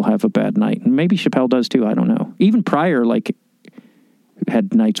and will have a bad night. And maybe Chappelle does too. I don't know. Even Pryor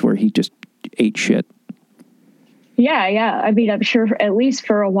had nights where he just ate shit. Yeah. I mean, I'm sure at least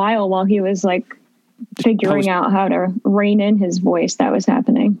for a while he was like figuring out how to rein in his voice, that was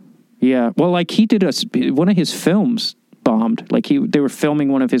happening. Yeah. Well, like he did one of his films bombed. Like they were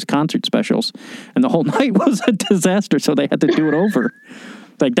filming one of his concert specials and the whole night was a disaster. So they had to do it over.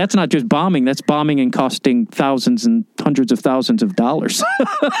 Like, that's not just bombing. That's bombing and costing thousands and hundreds of thousands of dollars.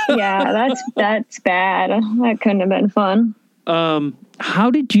 Yeah, that's bad. That couldn't have been fun.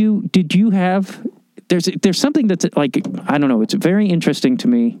 How did you have... There's something that's like, I don't know, it's very interesting to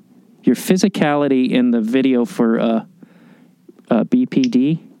me. Your physicality in the video for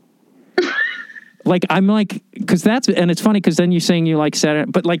BPD. Like, I'm like, because and it's funny because then you're saying you like Saturday,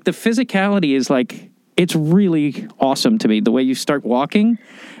 but like the physicality is like, it's really awesome to me. The way you start walking.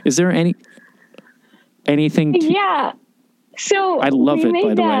 Is there anything? Yeah. So I love it,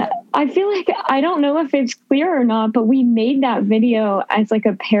 by the way. I feel like, I don't know if it's clear or not, but we made that video as like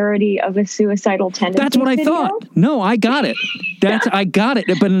a parody of a suicidal tendencies. That's what I video. thought. No, I got it. I got it.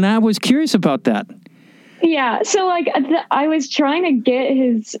 But I was curious about that. Yeah. So like I was trying to get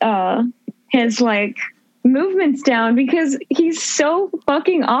his like movements down because he's so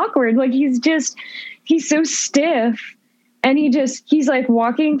fucking awkward. Like he's so stiff. And he's like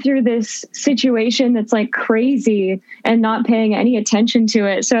walking through this situation that's like crazy and not paying any attention to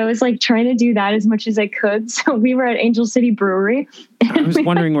it. So I was like trying to do that as much as I could. So we were at Angel City Brewery. I was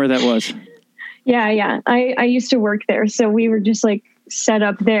wondering where that was. Yeah. I used to work there. So we were just like set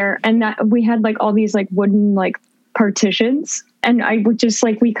up there, and that we had like all these like wooden like partitions. And I would just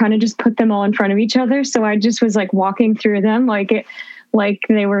like, we kind of just put them all in front of each other. So I just was like walking through them like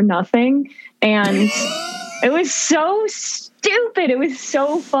they were nothing. And it was so stupid. It was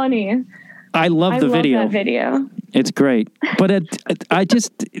so funny. I love that video. It's great. But I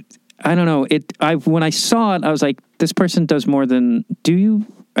don't know. When I saw it, I was like, this person does more than, do you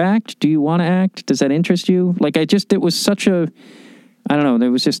act? Do you want to act? Does that interest you? Like, it was such a, I don't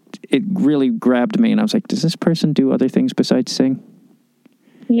know. It really grabbed me. And I was like, does this person do other things besides sing?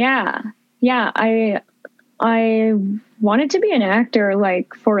 Yeah. Yeah. I wanted to be an actor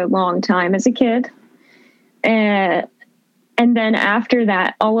like for a long time as a kid. And then after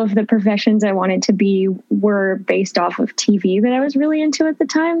that, all of the professions I wanted to be were based off of TV that I was really into at the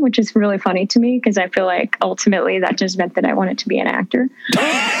time, which is really funny to me because I feel like ultimately that just meant that I wanted to be an actor.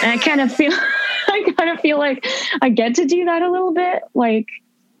 And I kind of feel like I get to do that a little bit. Like,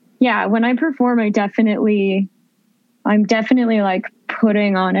 yeah, when I perform, I'm definitely like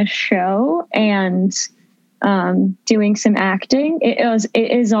putting on a show and doing some acting. It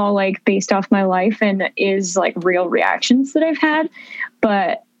is all like based off my life and is like real reactions that I've had,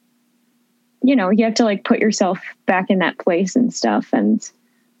 but you know, you have to like put yourself back in that place and stuff. And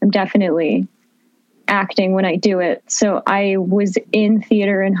I'm definitely acting when I do it. So I was in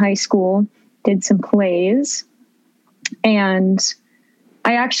theater in high school, did some plays, and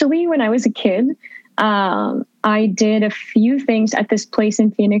I actually, when I was a kid, I did a few things at this place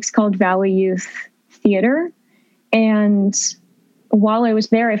in Phoenix called Valley Youth Theater. And while I was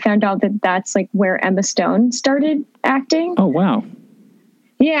there, I found out that that's like where Emma Stone started acting. Oh, wow.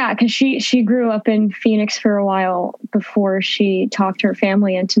 Yeah, because she grew up in Phoenix for a while before she talked her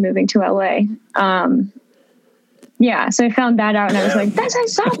family into moving to LA. Yeah, so I found that out and I was like, that's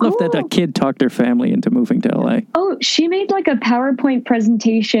so cool. I love that a kid talked her family into moving to LA. Oh, she made like a PowerPoint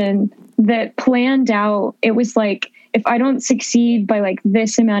presentation that planned out. It was like, if I don't succeed by like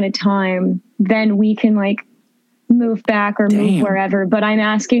this amount of time, then we can like move back or move wherever. But I'm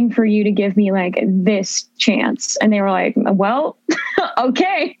asking for you to give me like this chance. And they were like, well,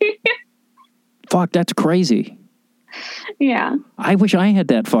 okay. Fuck, that's crazy. Yeah. I wish I had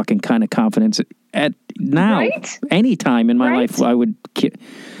that fucking kind of confidence at now. Right? Any time in my life, I would like,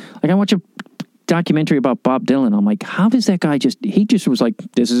 I watch a documentary about Bob Dylan. I'm like, how does that guy he just was like,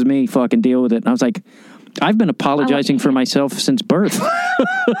 this is me, fucking deal with it. And I was like, I've been apologizing for myself since birth.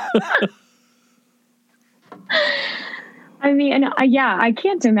 I mean, yeah, I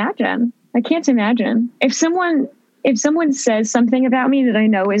can't imagine. If someone says something about me that I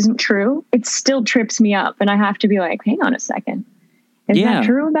know isn't true, it still trips me up. And I have to be like, hang on a second. Is that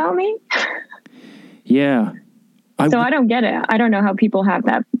true about me? Yeah. I don't get it. I don't know how people have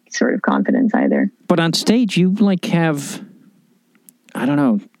that sort of confidence either. But on stage, you like have, I don't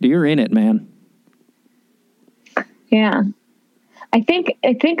know, you're in it, man. Yeah. I think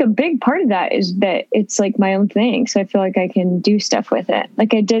a big part of that is that it's like my own thing. So I feel like I can do stuff with it.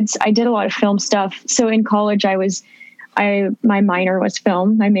 Like I did a lot of film stuff. So in college my minor was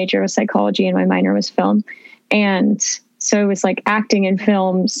film, my major was psychology and my minor was film. And so it was like acting in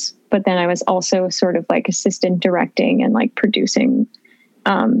films, but then I was also sort of like assistant directing and like producing,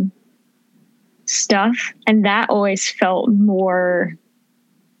 stuff. And that always felt more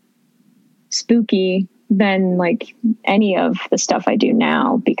spooky than like any of the stuff I do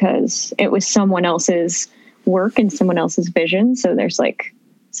now, because it was someone else's work and someone else's vision. So there's like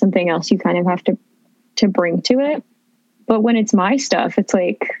something else you kind of have to bring to it. But when it's my stuff, it's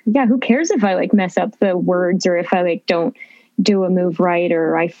like, yeah, who cares if I like mess up the words or if I like don't do a move right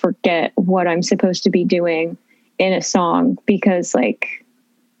or I forget what I'm supposed to be doing in a song, because like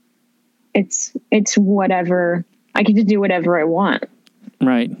it's whatever. I get to do whatever I want.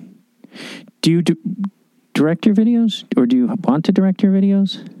 Right. Do you direct your videos, or do you want to direct your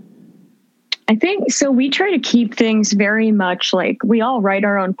videos? I think so. We try to keep things very much like we all write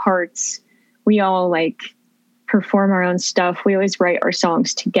our own parts. We all like perform our own stuff. We always write our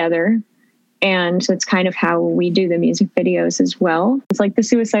songs together. And so it's kind of how we do the music videos as well. It's like the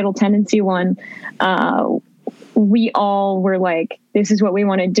suicidal tendency one. We all were like, this is what we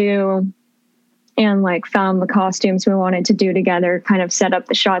want to do. And like found the costumes we wanted to do together, kind of set up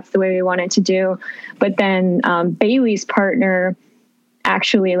the shots the way we wanted to do. But then Bailey's partner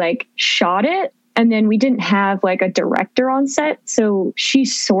actually like shot it. And then we didn't have like a director on set. So she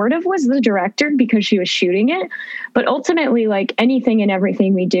sort of was the director because she was shooting it. But ultimately, like anything and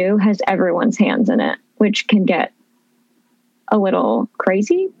everything we do has everyone's hands in it, which can get a little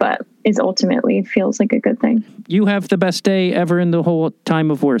crazy, but is ultimately feels like a good thing. You have the best day ever in the whole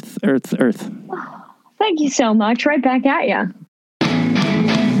time of Earth. Oh, thank you so much. Right back at you.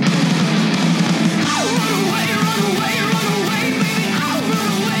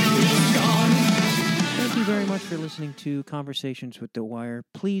 Much for listening to Conversations with The Wire.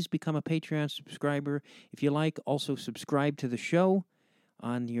 Please become a Patreon subscriber if you like. Also subscribe to the show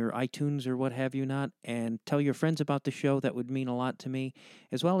on your iTunes or what have you not, and tell your friends about the show. That would mean a lot to me.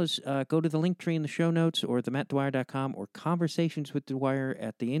 As well as go to the link tree in the show notes or themattdwyer.com or Conversations with The Wire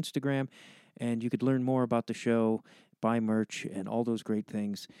at the Instagram, and you could learn more about the show, buy merch, and all those great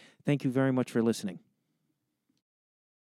things. Thank you very much for listening.